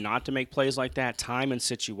that and when not to make plays like that. Time and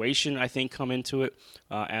situation, I think, come into it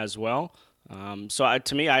as well.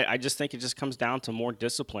 To me, I just think it just comes down to more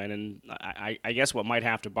discipline. And I guess what might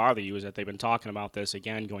have to bother you is that they've been talking about this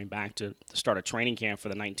again, going back to the start of training camp for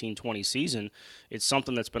the 1920 season. It's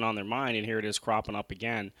something that's been on their mind, and here it is cropping up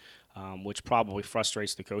again, which probably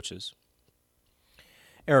frustrates the coaches.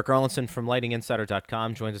 Erik Erlendsson from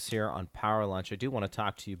LightningInsider.com joins us here on Power Lunch. I do want to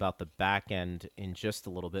talk to you about the back end in just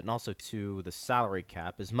a little bit, and also to the salary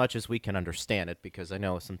cap, as much as we can understand it, because I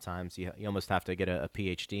know sometimes you almost have to get a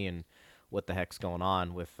PhD in what the heck's going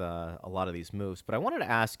on with a lot of these moves. But I wanted to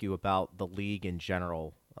ask you about the league in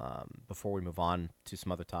general before we move on to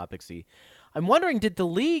some other topics. I'm wondering, did the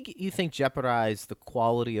league, you think, jeopardize the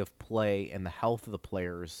quality of play and the health of the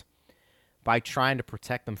players by trying to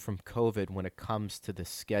protect them from COVID when it comes to the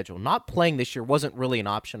schedule? Not playing this year wasn't really an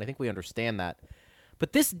option. I think we understand that.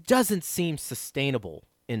 But this doesn't seem sustainable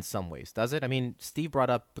in some ways, does it? I mean, Steve brought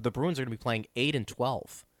up the Bruins are going to be playing 8 and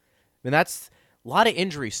 12. I mean, that's a lot of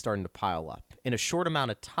injuries starting to pile up in a short amount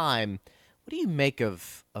of time. What do you make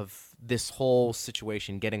of this whole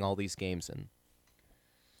situation, getting all these games in?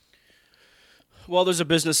 Well, there's a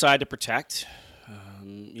business side to protect.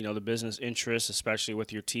 The business interests, especially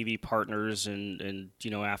with your TV partners, and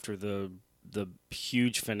after the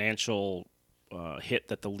huge financial hit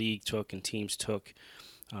that the league took and teams took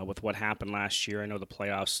with what happened last year. I know the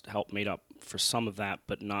playoffs helped made up for some of that,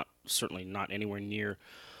 but certainly not anywhere near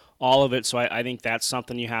all of it. So I think that's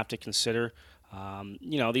something you have to consider.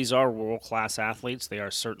 These are world-class athletes. They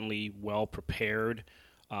are certainly well prepared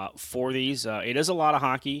for these. It is a lot of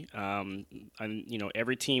hockey, and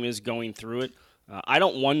every team is going through it. I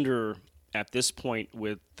don't wonder at this point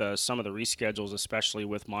with some of the reschedules, especially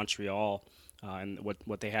with Montreal, and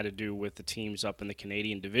what they had to do with the teams up in the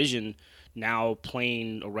Canadian division, now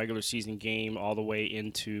playing a regular season game all the way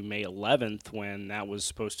into May 11th when that was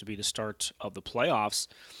supposed to be the start of the playoffs.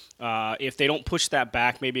 If they don't push that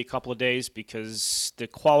back maybe a couple of days, because the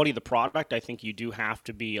quality of the product, I think you do have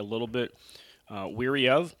to be a little bit weary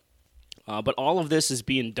of. But all of this is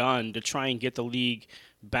being done to try and get the league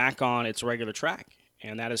back on its regular track,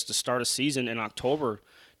 and that is to start a season in October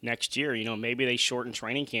next year. Maybe they shorten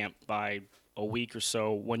training camp by a week or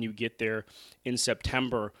so when you get there in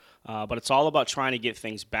September. But it's all about trying to get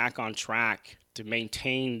things back on track to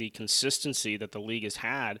maintain the consistency that the league has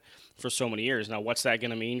had for so many years. Now, what's that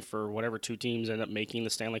going to mean for whatever two teams end up making the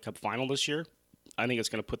Stanley Cup final this year? I think it's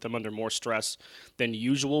going to put them under more stress than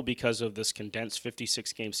usual because of this condensed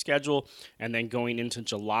 56-game schedule, and then going into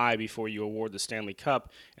July before you award the Stanley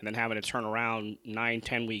Cup, and then having to turn around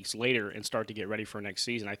 9-10 weeks later and start to get ready for next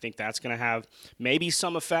season. I think that's going to have maybe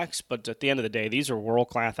some effects, but at the end of the day, these are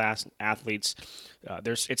world-class athletes.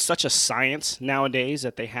 It's such a science nowadays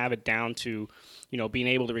that they have it down to being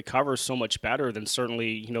able to recover so much better than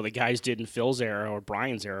certainly the guys did in Phil's era or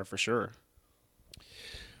Brian's era for sure.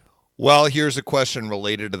 Well, here's a question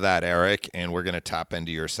related to that, Eric, and we're going to tap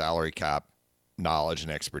into your salary cap knowledge and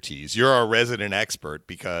expertise. You're our resident expert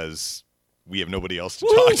because we have nobody else to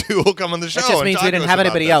talk to who'll come on the show. That just means we didn't have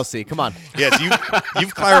anybody else. See, come on. Yes,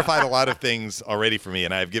 you've clarified a lot of things already for me,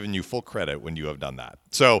 and I've given you full credit when you have done that.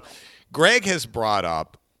 So Greg has brought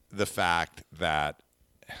up the fact that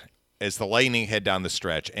as the Lightning head down the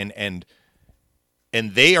stretch, and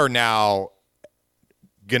they are now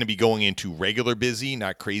going to be going into regular busy,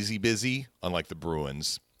 not crazy busy, unlike the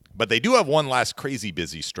Bruins. But they do have one last crazy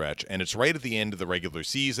busy stretch, and it's right at the end of the regular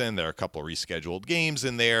season. There are a couple of rescheduled games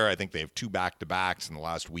in there. I think they have 2 back-to-backs in the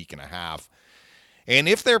last week and a half. And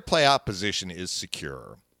if their playoff position is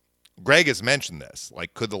secure, Greg has mentioned this,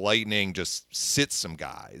 like could the Lightning just sit some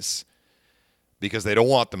guys because they don't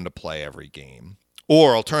want them to play every game,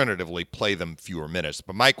 or alternatively play them fewer minutes?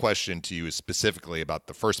 But my question to you is specifically about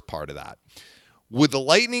the first part of that. Would the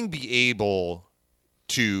Lightning be able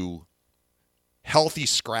to healthy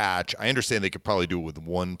scratch? I understand they could probably do it with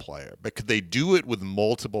one player, but could they do it with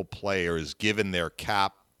multiple players given their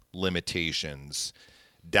cap limitations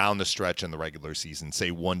down the stretch in the regular season,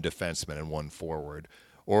 say one defenseman and one forward?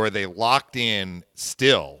 Or are they locked in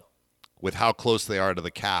still with how close they are to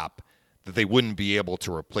the cap that they wouldn't be able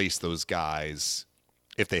to replace those guys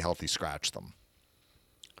if they healthy scratch them?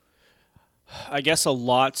 I guess a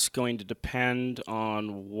lot's going to depend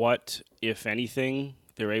on what, if anything,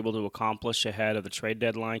 they're able to accomplish ahead of the trade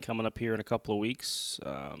deadline coming up here in a couple of weeks.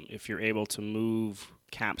 If you're able to move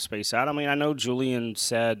cap space out. I mean, I know Julian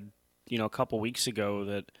said, a couple of weeks ago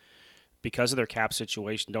that because of their cap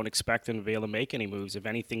situation, don't expect them to be able to make any moves. If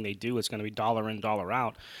anything they do, it's going to be dollar in, dollar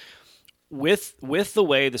out. With the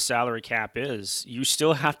way the salary cap is, you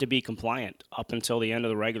still have to be compliant up until the end of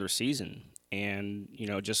the regular season. And,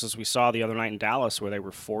 just as we saw the other night in Dallas where they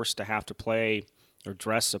were forced to have to play or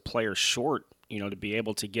dress a player short, to be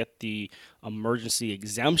able to get the emergency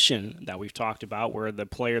exemption that we've talked about, where the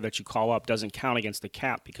player that you call up doesn't count against the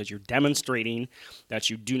cap because you're demonstrating that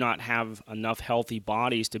you do not have enough healthy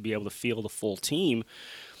bodies to be able to field a full team.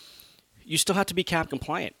 You still have to be cap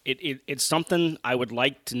compliant. It's something I would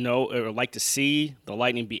like to know or like to see the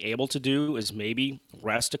Lightning be able to do, is maybe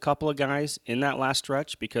rest a couple of guys in that last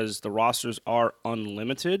stretch, because the rosters are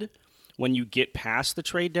unlimited when you get past the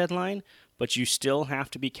trade deadline, but you still have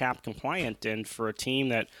to be cap compliant. And for a team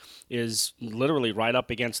that is literally right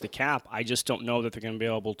up against the cap, I just don't know that they're going to be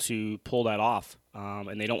able to pull that off.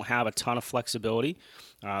 And they don't have a ton of flexibility.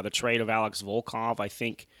 The trade of Alex Volkov, I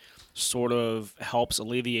think, sort of helps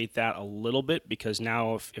alleviate that a little bit, because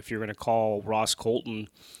now if you're going to call Ross Colton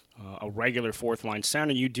a regular fourth-line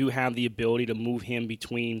center, you do have the ability to move him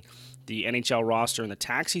between the NHL roster and the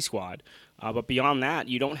taxi squad. But beyond that,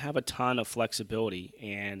 you don't have a ton of flexibility,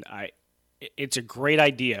 and it's a great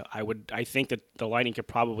idea. I think that the Lightning could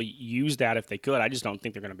probably use that if they could. I just don't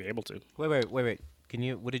think they're going to be able to. Wait.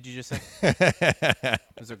 What did you just say? It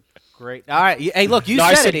was a great. All right. Hey, look, you said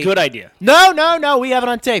I said it. Good idea. No. We have it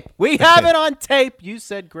on tape. We have it on tape. You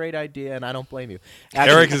said great idea, and I don't blame you.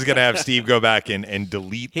 Actually, Eric is going to have Steve go back and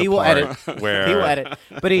delete the part where he will edit.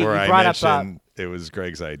 But he where brought I up. mentioned it was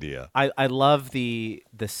Greg's idea. I love the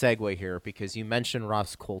segue here, because you mentioned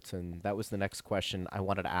Ross Colton. That was the next question I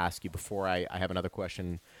wanted to ask you before I have another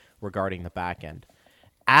question regarding the back end.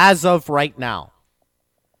 As of right now,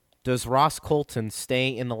 does Ross Colton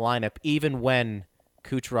stay in the lineup even when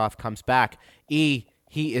Kucherov comes back? He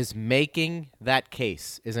is making that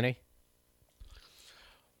case, isn't he?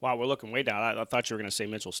 Wow, we're looking way down. I thought you were going to say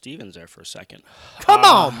Mitchell Stevens there for a second. Come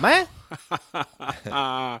on, man.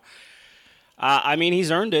 I mean, he's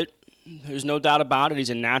earned it. There's no doubt about it. He's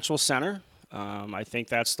a natural center. I think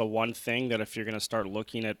that's the one thing that if you're going to start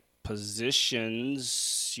looking at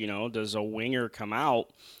positions, does a winger come out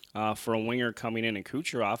for a winger coming in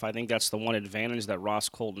Kucherov? I think that's the one advantage that Ross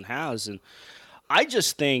Colton has. And I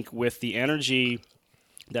just think with the energy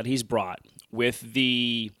that he's brought, with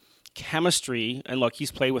the chemistry, and look,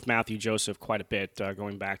 he's played with Matthew Joseph quite a bit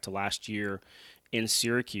going back to last year in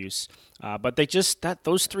Syracuse, but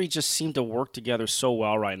those three just seem to work together so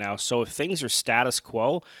well right now. So if things are status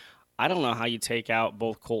quo, I don't know how you take out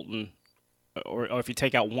both Colton, or if you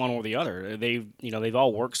take out one or the other. They've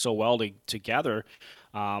all worked so well together.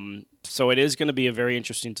 So it is going to be a very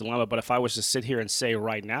interesting dilemma. But if I was to sit here and say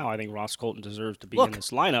right now, I think Ross Colton deserves to be in this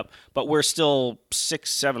lineup. But we're still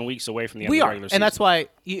 6-7 weeks away from the end of the regular season. And that's why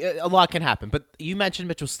a lot can happen. But you mentioned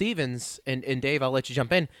Mitchell Stevens, and Dave, I'll let you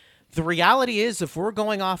jump in. The reality is, if we're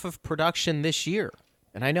going off of production this year,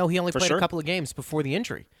 and I know he only played a couple of games before the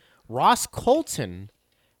injury, Ross Colton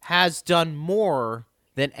has done more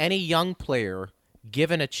than any young player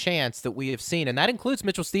given a chance that we have seen, and that includes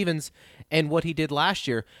Mitchell Stevens and what he did last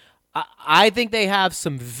year. I think they have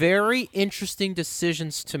some very interesting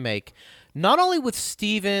decisions to make, not only with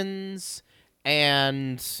Stevens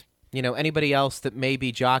and anybody else that may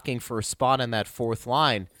be jockeying for a spot in that fourth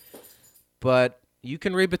line, but you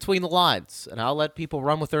can read between the lines, and I'll let people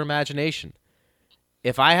run with their imagination.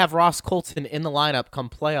 If I have Ross Colton in the lineup come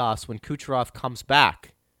playoffs when Kucherov comes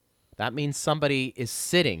back, that means somebody is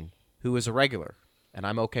sitting who is a regular, and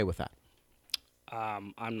I'm okay with that.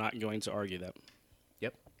 I'm not going to argue that.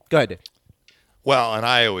 Yep. Go ahead, Dave. Well, and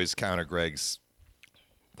I always counter Greg's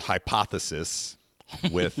hypothesis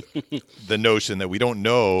with the notion that we don't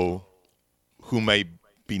know who may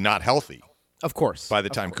be not healthy. Of course. By the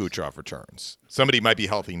time Kucherov returns. Somebody might be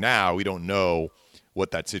healthy now. We don't know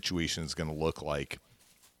what that situation is going to look like.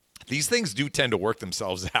 These things do tend to work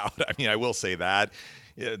themselves out. I mean, I will say that.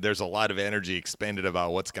 There's a lot of energy expended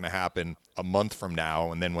about what's going to happen a month from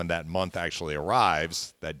now, and then when that month actually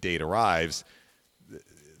arrives, that date arrives,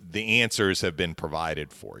 the answers have been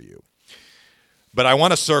provided for you. But I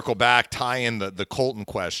want to circle back, tie in the Colton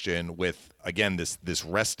question with, again, this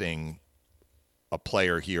resting a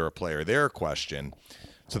player here, a player there question.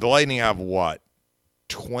 So the Lightning have what?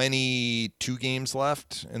 22 games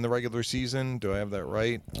left in the regular season. Do I have that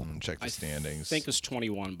right? I'm going to check the standings. I think it's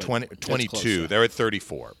 21. But 22. They're at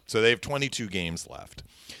 34. So they have 22 games left.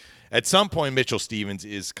 At some point, Mitchell Stevens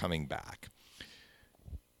is coming back.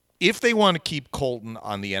 If they want to keep Colton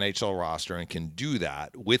on the NHL roster and can do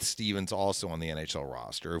that with Stevens also on the NHL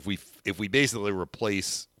roster, if we basically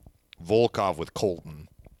replace Volkov with Colton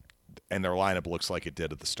and their lineup looks like it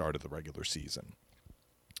did at the start of the regular season,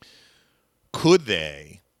 could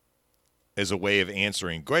they, as a way of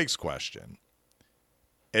answering Greg's question,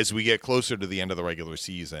 as we get closer to the end of the regular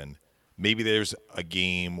season, maybe there's a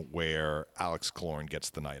game where Alex Killorn gets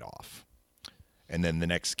the night off. And then the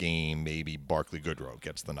next game, maybe Barclay Goodrow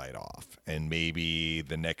gets the night off. And maybe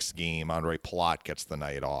the next game, Andre Palat gets the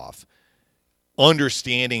night off.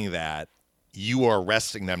 Understanding that you are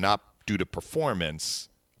resting them not due to performance,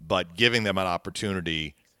 but giving them an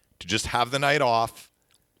opportunity to just have the night off.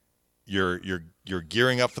 You're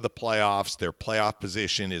gearing up for the playoffs. Their playoff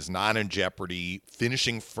position is not in jeopardy.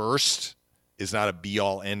 Finishing first is not a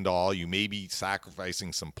be-all, end-all. You may be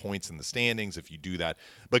sacrificing some points in the standings if you do that.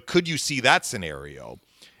 But could you see that scenario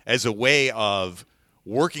as a way of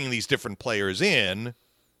working these different players in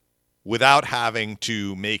without having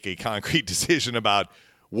to make a concrete decision about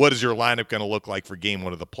what is your lineup going to look like for game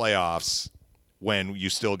one of the playoffs when you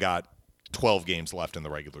still got 12 games left in the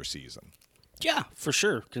regular season? Yeah, for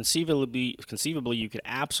sure. Conceivably, you could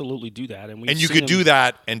absolutely do that, and you could do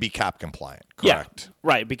that and be cap compliant. Correct. Yeah,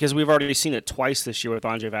 right. Because we've already seen it twice this year with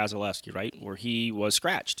Andrei Vasilevsky, right, where he was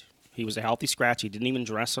scratched. He was a healthy scratch. He didn't even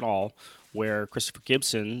dress at all. Where Christopher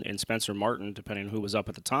Gibson and Spencer Martin, depending on who was up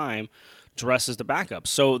at the time, dress as the backup.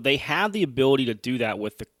 So they have the ability to do that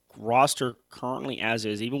with the roster currently as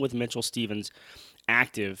is, even with Mitchell Stevens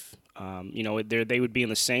active. They would be in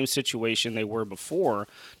the same situation they were before,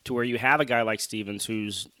 to where you have a guy like Stevens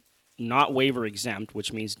who's not waiver exempt,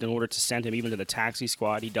 which means in order to send him even to the taxi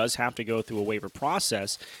squad, he does have to go through a waiver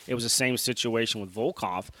process. It was the same situation with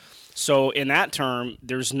Volkov. So in that term,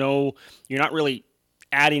 you're not really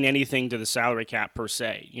adding anything to the salary cap per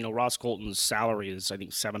se. Ross Colton's salary is, I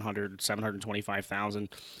think, $725,000.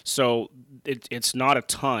 So it's not a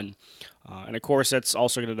ton. And, of course, that's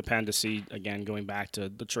also going to depend to see, again, going back to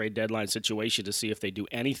the trade deadline situation, to see if they do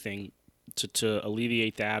anything to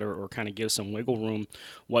alleviate that or kind of give some wiggle room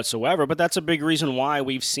whatsoever. But that's a big reason why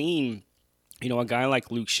we've seen, a guy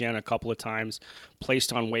like Luke Shen a couple of times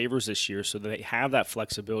placed on waivers this year, so that they have that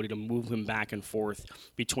flexibility to move him back and forth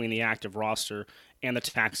between the active roster and the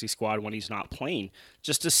taxi squad when he's not playing,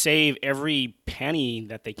 just to save every penny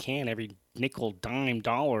that they can, every nickel, dime,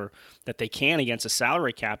 dollar that they can against a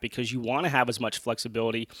salary cap, because you want to have as much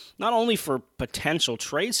flexibility, not only for potential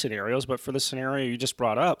trade scenarios, but for the scenario you just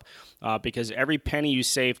brought up, because every penny you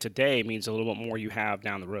save today means a little bit more you have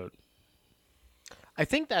down the road. I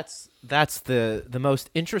think that's the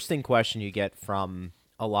most interesting question you get from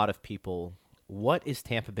a lot of people. What is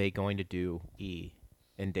Tampa Bay going to do, E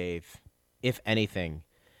and Dave, if anything,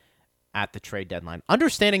 at the trade deadline?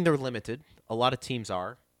 Understanding they're limited, a lot of teams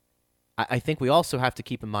are. I think we also have to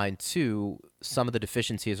keep in mind, too, some of the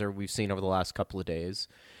deficiencies that we've seen over the last couple of days.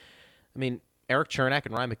 I mean, Eric Chernak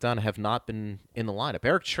and Ryan McDonough have not been in the lineup.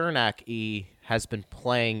 Eric Chernak, has been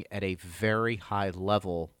playing at a very high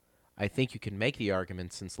level. I think you can make the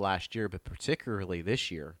argument since last year, but particularly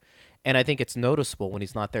this year. And I think it's noticeable when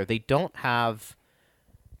he's not there. They don't have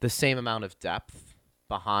the same amount of depth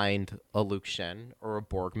behind a Luke Shen or a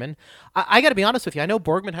Borgman. I got to be honest with you. I know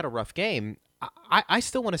Borgman had a rough game. I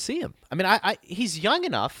still want to see him. I mean, he's young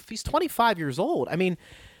enough. He's 25 years old. I mean,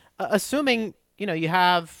 assuming, you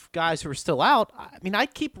have guys who are still out, I mean,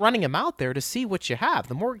 I'd keep running him out there to see what you have.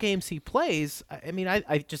 The more games he plays, I mean,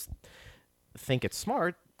 I just think it's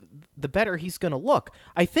smart, the better he's going to look.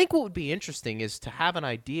 I think what would be interesting is to have an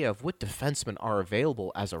idea of what defensemen are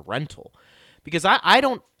available as a rental. Because I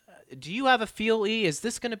don't – do you have a feel, E? Is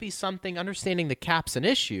this going to be something, understanding the cap's an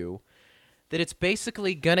issue, that it's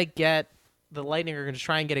basically going to get – the Lightning are going to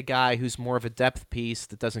try and get a guy who's more of a depth piece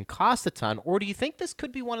that doesn't cost a ton? Or do you think this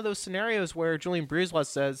could be one of those scenarios where Julian Brisebois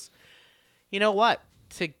says, you know what,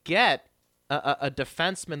 to get a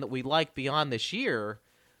defenseman that we like beyond this year,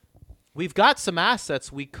 we've got some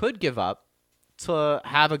assets we could give up to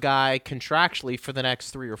have a guy contractually for the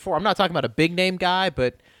next 3 or 4. I'm not talking about a big-name guy,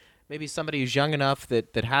 but maybe somebody who's young enough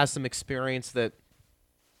that has some experience, that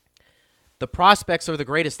the prospects are the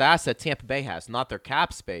greatest asset Tampa Bay has, not their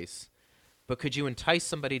cap space. But could you entice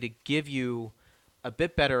somebody to give you a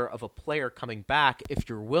bit better of a player coming back if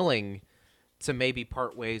you're willing to maybe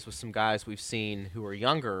part ways with some guys we've seen who are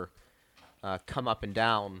younger come up and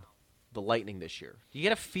down the Lightning this year? Do you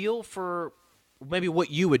get a feel for maybe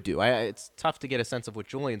what you would do? It's tough to get a sense of what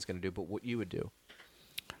Julian's going to do, but what you would do.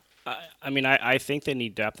 I mean, I think they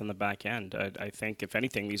need depth on the back end. I think, if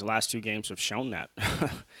anything, these last 2 games have shown that.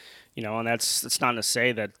 And that's not to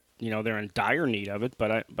say that, they're in dire need of it,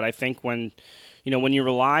 but I think when you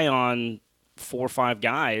rely on 4 or 5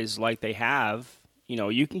 guys like they have,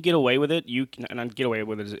 you can get away with it. You can, and get away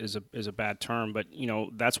with it is a bad term, but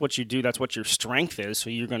that's what you do. That's what your strength is.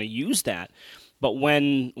 So you're going to use that. But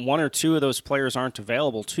when 1 or 2 of those players aren't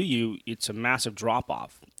available to you, it's a massive drop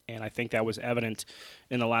off. And I think that was evident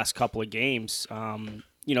in the last couple of games.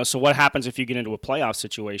 So what happens if you get into a playoff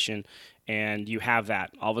situation and you have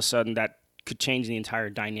that? All of a sudden, that could change the entire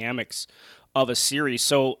dynamics of a series.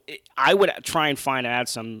 So I would try and add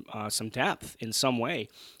some depth in some way.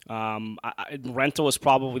 Rental is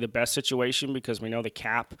probably the best situation because we know the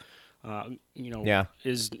cap,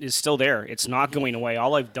 is still there. It's not going away.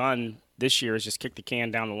 All I've done this year is just kick the can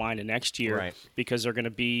down the line to next year, right, because they're going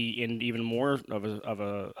to be in even more of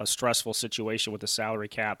a stressful situation with the salary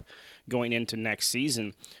cap going into next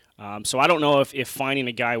season. So I don't know if finding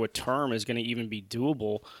a guy with term is going to even be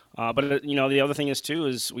doable. But the other thing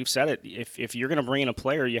is we've said it. If you're going to bring in a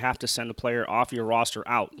player, you have to send a player off your roster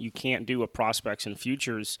out. You can't do a prospects and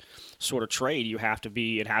futures sort of trade.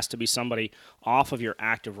 It has to be somebody off of your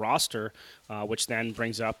active roster, which then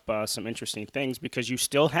brings up some interesting things because you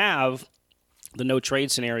still have the no trade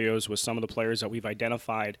scenarios with some of the players that we've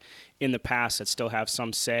identified in the past that still have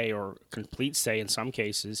some say or complete say in some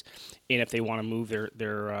cases in if they want to move their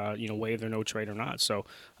waive their no trade or not. So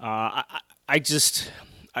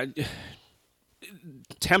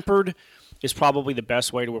tempered is probably the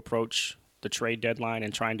best way to approach the trade deadline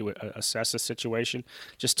and trying to assess the situation.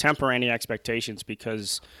 Just temper any expectations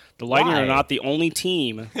because the Lightning are not the only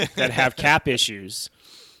team that have cap issues.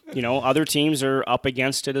 Other teams are up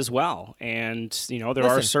against it as well. And, there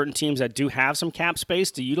are certain teams that do have some cap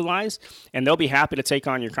space to utilize, and they'll be happy to take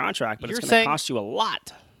on your contract, but it's going to cost you a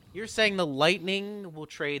lot. You're saying the Lightning will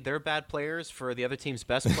trade their bad players for the other team's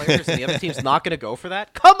best players, and the other team's not going to go for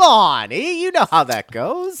that? Come on, you know how that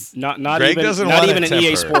goes. Not even in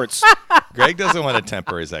EA Sports. Greg doesn't want to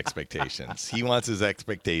temper his expectations. He wants his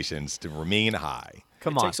expectations to remain high.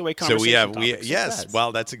 Come it on. takes away So we have conversation yes. topics.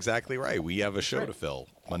 Well, that's exactly right. We have a show to fill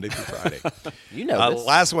Monday through Friday. You know this.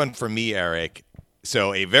 Last one for me, Eric.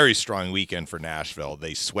 So a very strong weekend for Nashville.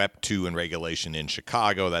 They swept 2 in regulation in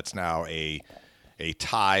Chicago. That's now a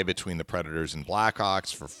tie between the Predators and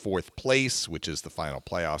Blackhawks for 4th place, which is the final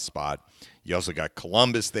playoff spot. You also got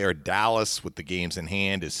Columbus there. Dallas, with the games in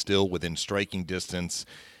hand, is still within striking distance.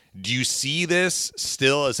 Do you see this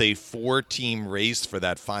still as a 4-team race for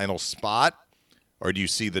that final spot, or do you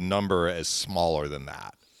see the number as smaller than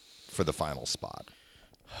that for the final spot?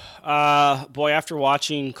 Boy, after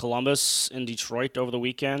watching Columbus and Detroit over the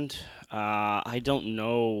weekend, I don't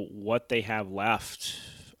know what they have left.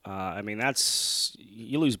 I mean,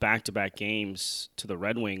 you lose back-to-back games to the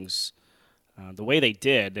Red Wings. The way they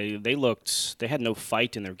did, they had no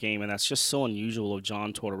fight in their game, and that's just so unusual of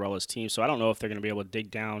John Tortorella's team. So I don't know if they're going to be able to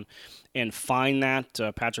dig down and find that.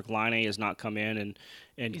 Patrick Laine has not come in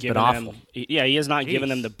and given them. Yeah, he has not given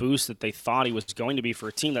them the boost that they thought he was going to be for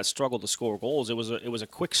a team that struggled to score goals. It was a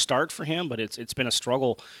quick start for him, but it's been a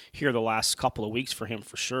struggle here the last couple of weeks for him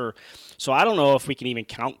for sure. So I don't know if we can even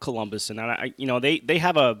count Columbus in that. They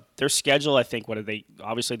have their schedule. I think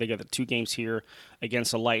obviously they got the 2 games here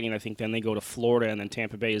against the Lightning. I think then they go to Florida, and then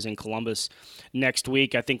Tampa Bay is in Columbus next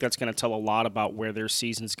week. I think that's going to tell a lot about where their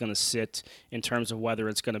season's going to sit in terms of whether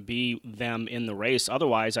it's going to be them in the race.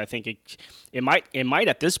 Otherwise, I think it might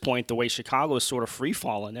at this point, the way Chicago is sort of free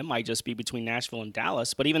falling, it might just be between Nashville and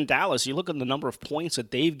Dallas. But even Dallas, you look at the number of points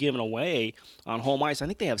that they've given away on home ice. I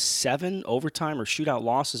think they have 7 overtime or shootout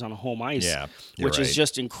losses on home ice, which is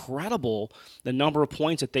just incredible. The number of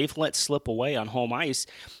points that they've let slip away on home ice.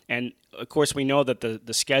 And of course, we know that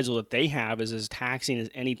the schedule that they have is as taxing as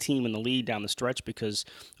any team in the league down the stretch because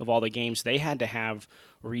of all the games they had to have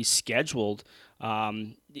rescheduled.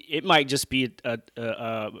 It might just be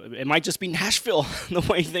Nashville the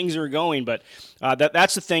way things are going. But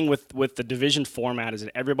that's the thing with the division format is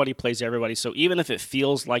that everybody plays everybody. So even if it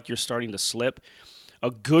feels like you're starting to slip,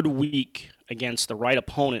 a good week against the right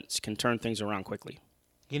opponents can turn things around quickly.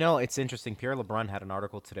 You know, it's interesting. Pierre LeBrun had an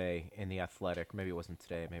article today in The Athletic. Maybe it wasn't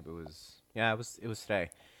today. Maybe it was. Yeah, it was today.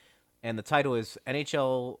 And the title is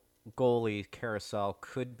NHL Goalie Carousel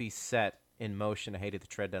Could Be Set in Motion Ahead of the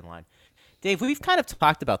Trade Deadline. Dave, we've kind of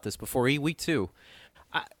talked about this before. We too.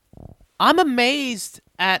 I'm amazed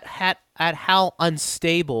at how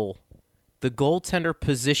unstable the goaltender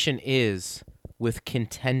position is with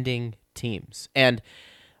contending teams. And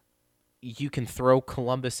you can throw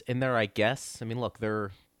Columbus in there, I guess. I mean, look,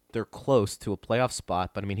 they're close to a playoff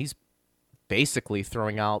spot, but I mean, he's basically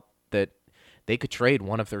throwing out that they could trade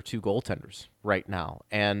one of their 2 goaltenders right now.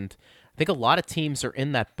 And I think a lot of teams are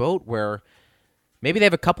in that boat where maybe they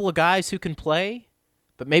have a couple of guys who can play,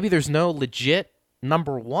 but maybe there's no legit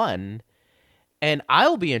number 1. And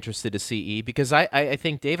I'll be interested to see, because I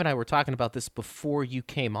think Dave and I were talking about this before you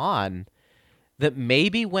came on, that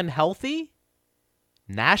maybe when healthy,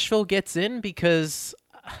 Nashville gets in because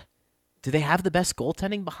do they have the best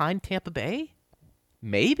goaltending behind Tampa Bay?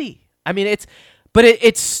 Maybe. I mean, it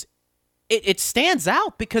stands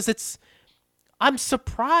out because I'm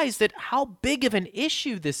surprised at how big of an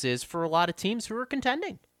issue this is for a lot of teams who are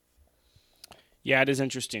contending. Yeah, it is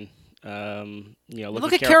interesting.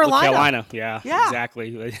 Look at Carolina. Yeah,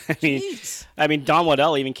 exactly. I mean, Don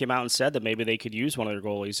Waddell even came out and said that maybe they could use one of their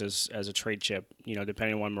goalies as a trade chip,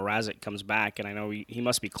 depending on when Mrazek comes back. And I know he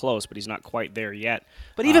must be close, but he's not quite there yet.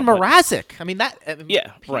 But even Mrazek,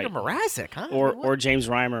 right. Mrazek, huh? Or James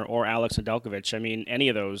Reimer or Alex Nedeljkovic. I mean, any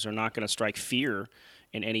of those are not going to strike fear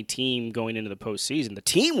in any team going into the postseason. The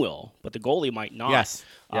team will, but the goalie might not. Yes.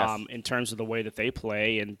 In terms of the way that they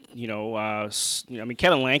play, and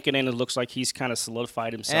Kevin Lankinen, it looks like he's kind of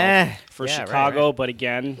solidified himself for Chicago. Right. But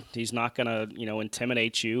again, he's not going to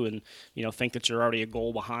intimidate you and think that you're already a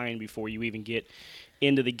goal behind before you even get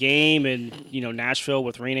into the game. And Nashville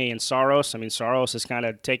with Rinne and Saros. I mean, Saros has kind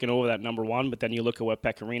of taken over that number 1, but then you look at what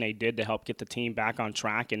Pekka Rinne did to help get the team back on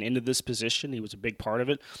track and into this position. He was a big part of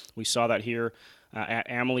it. We saw that here at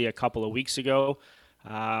Amalie a couple of weeks ago.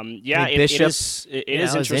 It is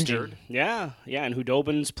interesting. Injured. Yeah, and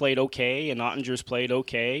Hudobin's played okay, and Ottinger's played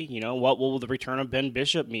okay. What will the return of Ben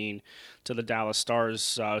Bishop mean to the Dallas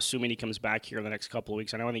Stars, assuming he comes back here in the next couple of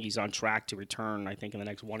weeks? I think he's on track to return, I think, in the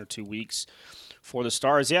next 1 or 2 weeks for the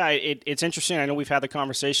Stars. Yeah, it's interesting. I know we've had the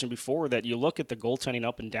conversation before that you look at the goaltending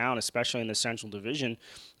up and down, especially in the Central Division.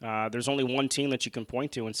 There's only one team that you can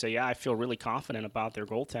point to and say, yeah, I feel really confident about their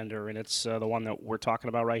goaltender, and it's the one that we're talking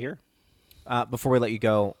about right here. Before we let you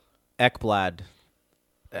go, Ekblad,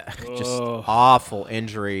 just awful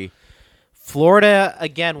injury Florida,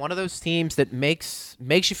 again, one of those teams that makes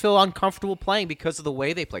you feel uncomfortable playing because of the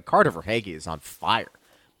way they play. Carter Verhaeghe is on fire.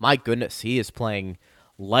 My goodness, he is playing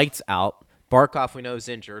lights out. Barkov, we know, is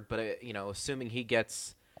injured, but assuming he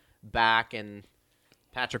gets back and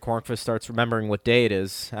Patrick Hornqvist starts remembering what day it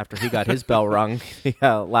is after he got his bell rung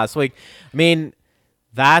last week. I mean,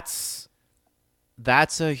 that's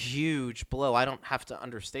a huge blow. I don't have to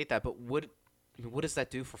understate that, but what does that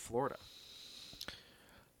do for Florida?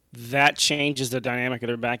 That changes the dynamic of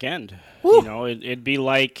their back end. Woo. It'd be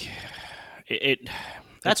like it.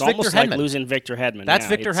 That's it's almost Victor like Hedman. losing Victor Hedman. That's Yeah,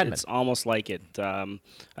 Victor Hedman. It's almost like it. I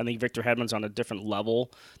think Victor Hedman's on a different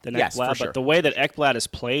level than Yes, Ekblad. for sure. But the way that Ekblad has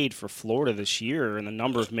played for Florida this year and the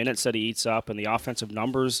number of minutes that he eats up and the offensive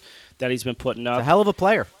numbers that he's been putting It's a up, hell of a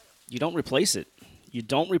player. you don't replace it. You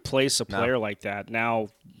don't replace a player like that. Now,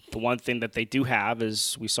 the one thing that they do have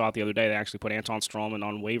is we saw it the other day. They actually put Anton Strawman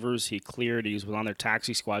on waivers. He cleared. He was on their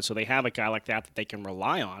taxi squad. So they have a guy like that they can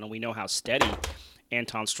rely on, and we know how steady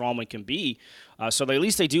Anton Strawman can be. So at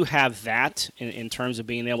least they do have that in terms of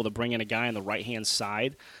being able to bring in a guy on the right-hand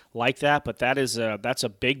side like that. But that's a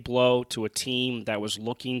big blow to a team that was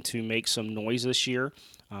looking to make some noise this year,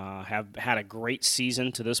 have had a great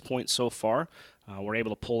season to this point so far. We're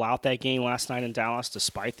able to pull out that game last night in Dallas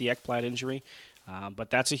despite the Ekblad injury. But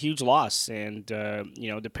that's a huge loss, and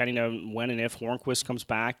depending on when and if Hornqvist comes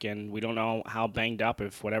back, and we don't know how banged up,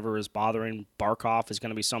 if whatever is bothering Barkov is going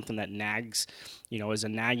to be something that nags, is a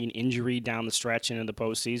nagging injury down the stretch into the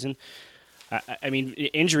postseason. I mean,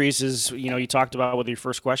 injuries is, you talked about with your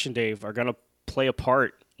first question, Dave, are going to play a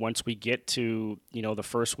part once we get to, the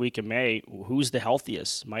first week of May. Who's the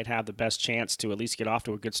healthiest might have the best chance to at least get off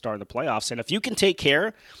to a good start in the playoffs. And if you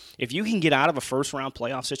can get out of a first-round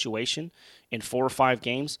playoff situation in 4 or 5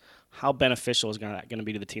 games, how beneficial is that going to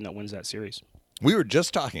be to the team that wins that series? We were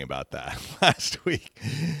just talking about that last week.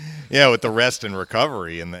 Yeah, with the rest and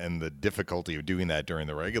recovery and the difficulty of doing that during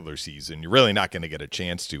the regular season. You're really not going to get a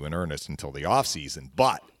chance to in earnest until the offseason.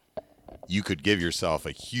 But you could give yourself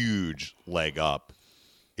a huge leg up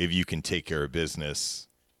if you can take care of business,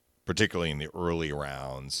 particularly in the early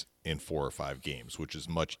rounds in 4 or 5 games, which is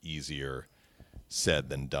much easier said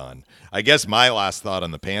than done. I guess my last thought on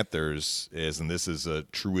the Panthers is, and this is a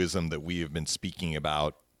truism that we have been speaking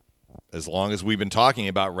about as long as we've been talking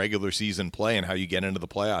about regular season play and how you get into the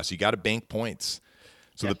playoffs, you got to bank points.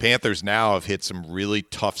 So the Panthers now have hit some really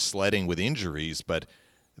tough sledding with injuries, but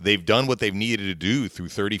they've done what they've needed to do through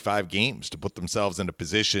 35 games to put themselves in a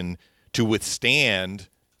position to withstand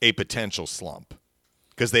a potential slump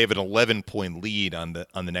because they have an 11-point lead on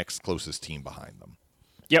the next closest team behind them.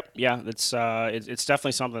 Yep, yeah, it's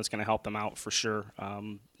definitely something that's going to help them out for sure.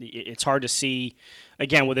 It's hard to see,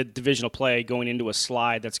 again, with a divisional play going into a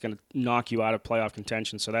slide that's going to knock you out of playoff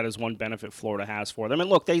contention. So that is one benefit Florida has for them. And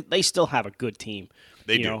look, they still have a good team.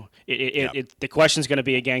 They do. The question is going to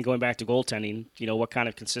be, again, going back to goaltending, what kind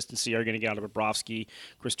of consistency are you going to get out of Bobrovsky?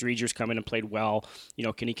 Chris Driedger's come in and played well.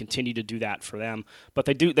 Can he continue to do that for them? But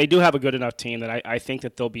they do have a good enough team that I think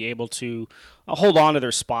that they'll be able to hold on to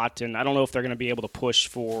their spot. And I don't know if they're going to be able to push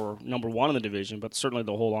for number 1 in the division, but certainly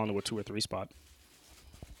they'll hold on to a 2 or 3 spot.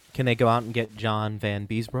 Can they go out and get John Van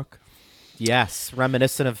Beesbrook? Yes,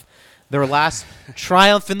 reminiscent of their last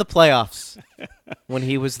triumph in the playoffs when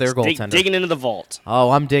he was their goaltender. Digging into the vault.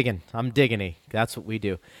 Oh, I'm digging. That's what we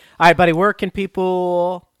do. All right, buddy, where can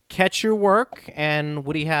people catch your work, and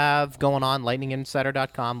what do you have going on?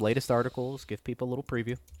 LightningInsider.com, latest articles. Give people a little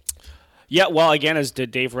preview. Yeah, well, again, as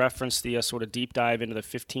Dave referenced, the sort of deep dive into the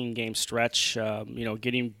 15-game stretch,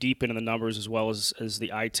 getting deep into the numbers as well as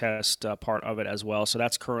the eye test part of it as well. So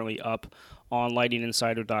that's currently up on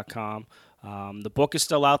lightninginsider.com. The book is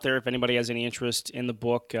still out there. If anybody has any interest in the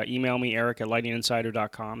book, email me, Eric at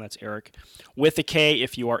lightninginsider.com. That's Eric with a K.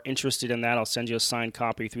 If you are interested in that, I'll send you a signed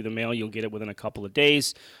copy through the mail. You'll get it within a couple of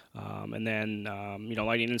days. And then,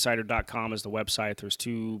 lightninginsider.com is the website. There's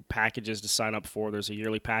 2 packages to sign up for. There's a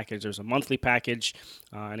yearly package. There's a monthly package.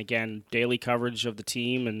 And again, daily coverage of the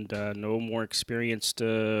team, and no more experienced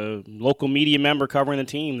local media member covering the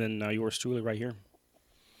team than yours truly right here.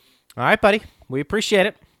 All right, buddy. We appreciate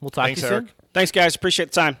it. We'll talk Thanks, to you Eric. soon. Thanks, guys.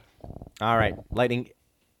 Appreciate the time. All right.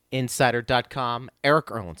 LightningInsider.com. Eric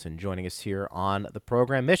Erlinson joining us here on the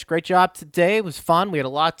program. Mitch, great job today. It was fun. We had a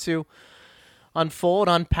lot to unfold,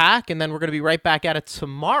 unpack, and then we're going to be right back at it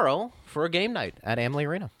tomorrow for a game night at Amalie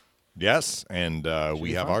Arena. Yes, and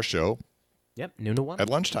we have our show Yep, noon to 1. at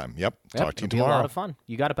lunchtime. Yep. Talk to you It'll be a lot tomorrow. of fun.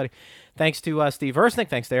 You got it, buddy. Thanks to Steve Versnick.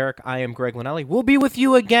 Thanks to Eric. I am Greg Linnelli. We'll be with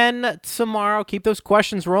you again tomorrow. Keep those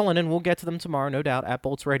questions rolling, and we'll get to them tomorrow, no doubt, at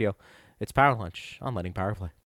Bolts Radio. It's Power Lunch on Lightning Power Play.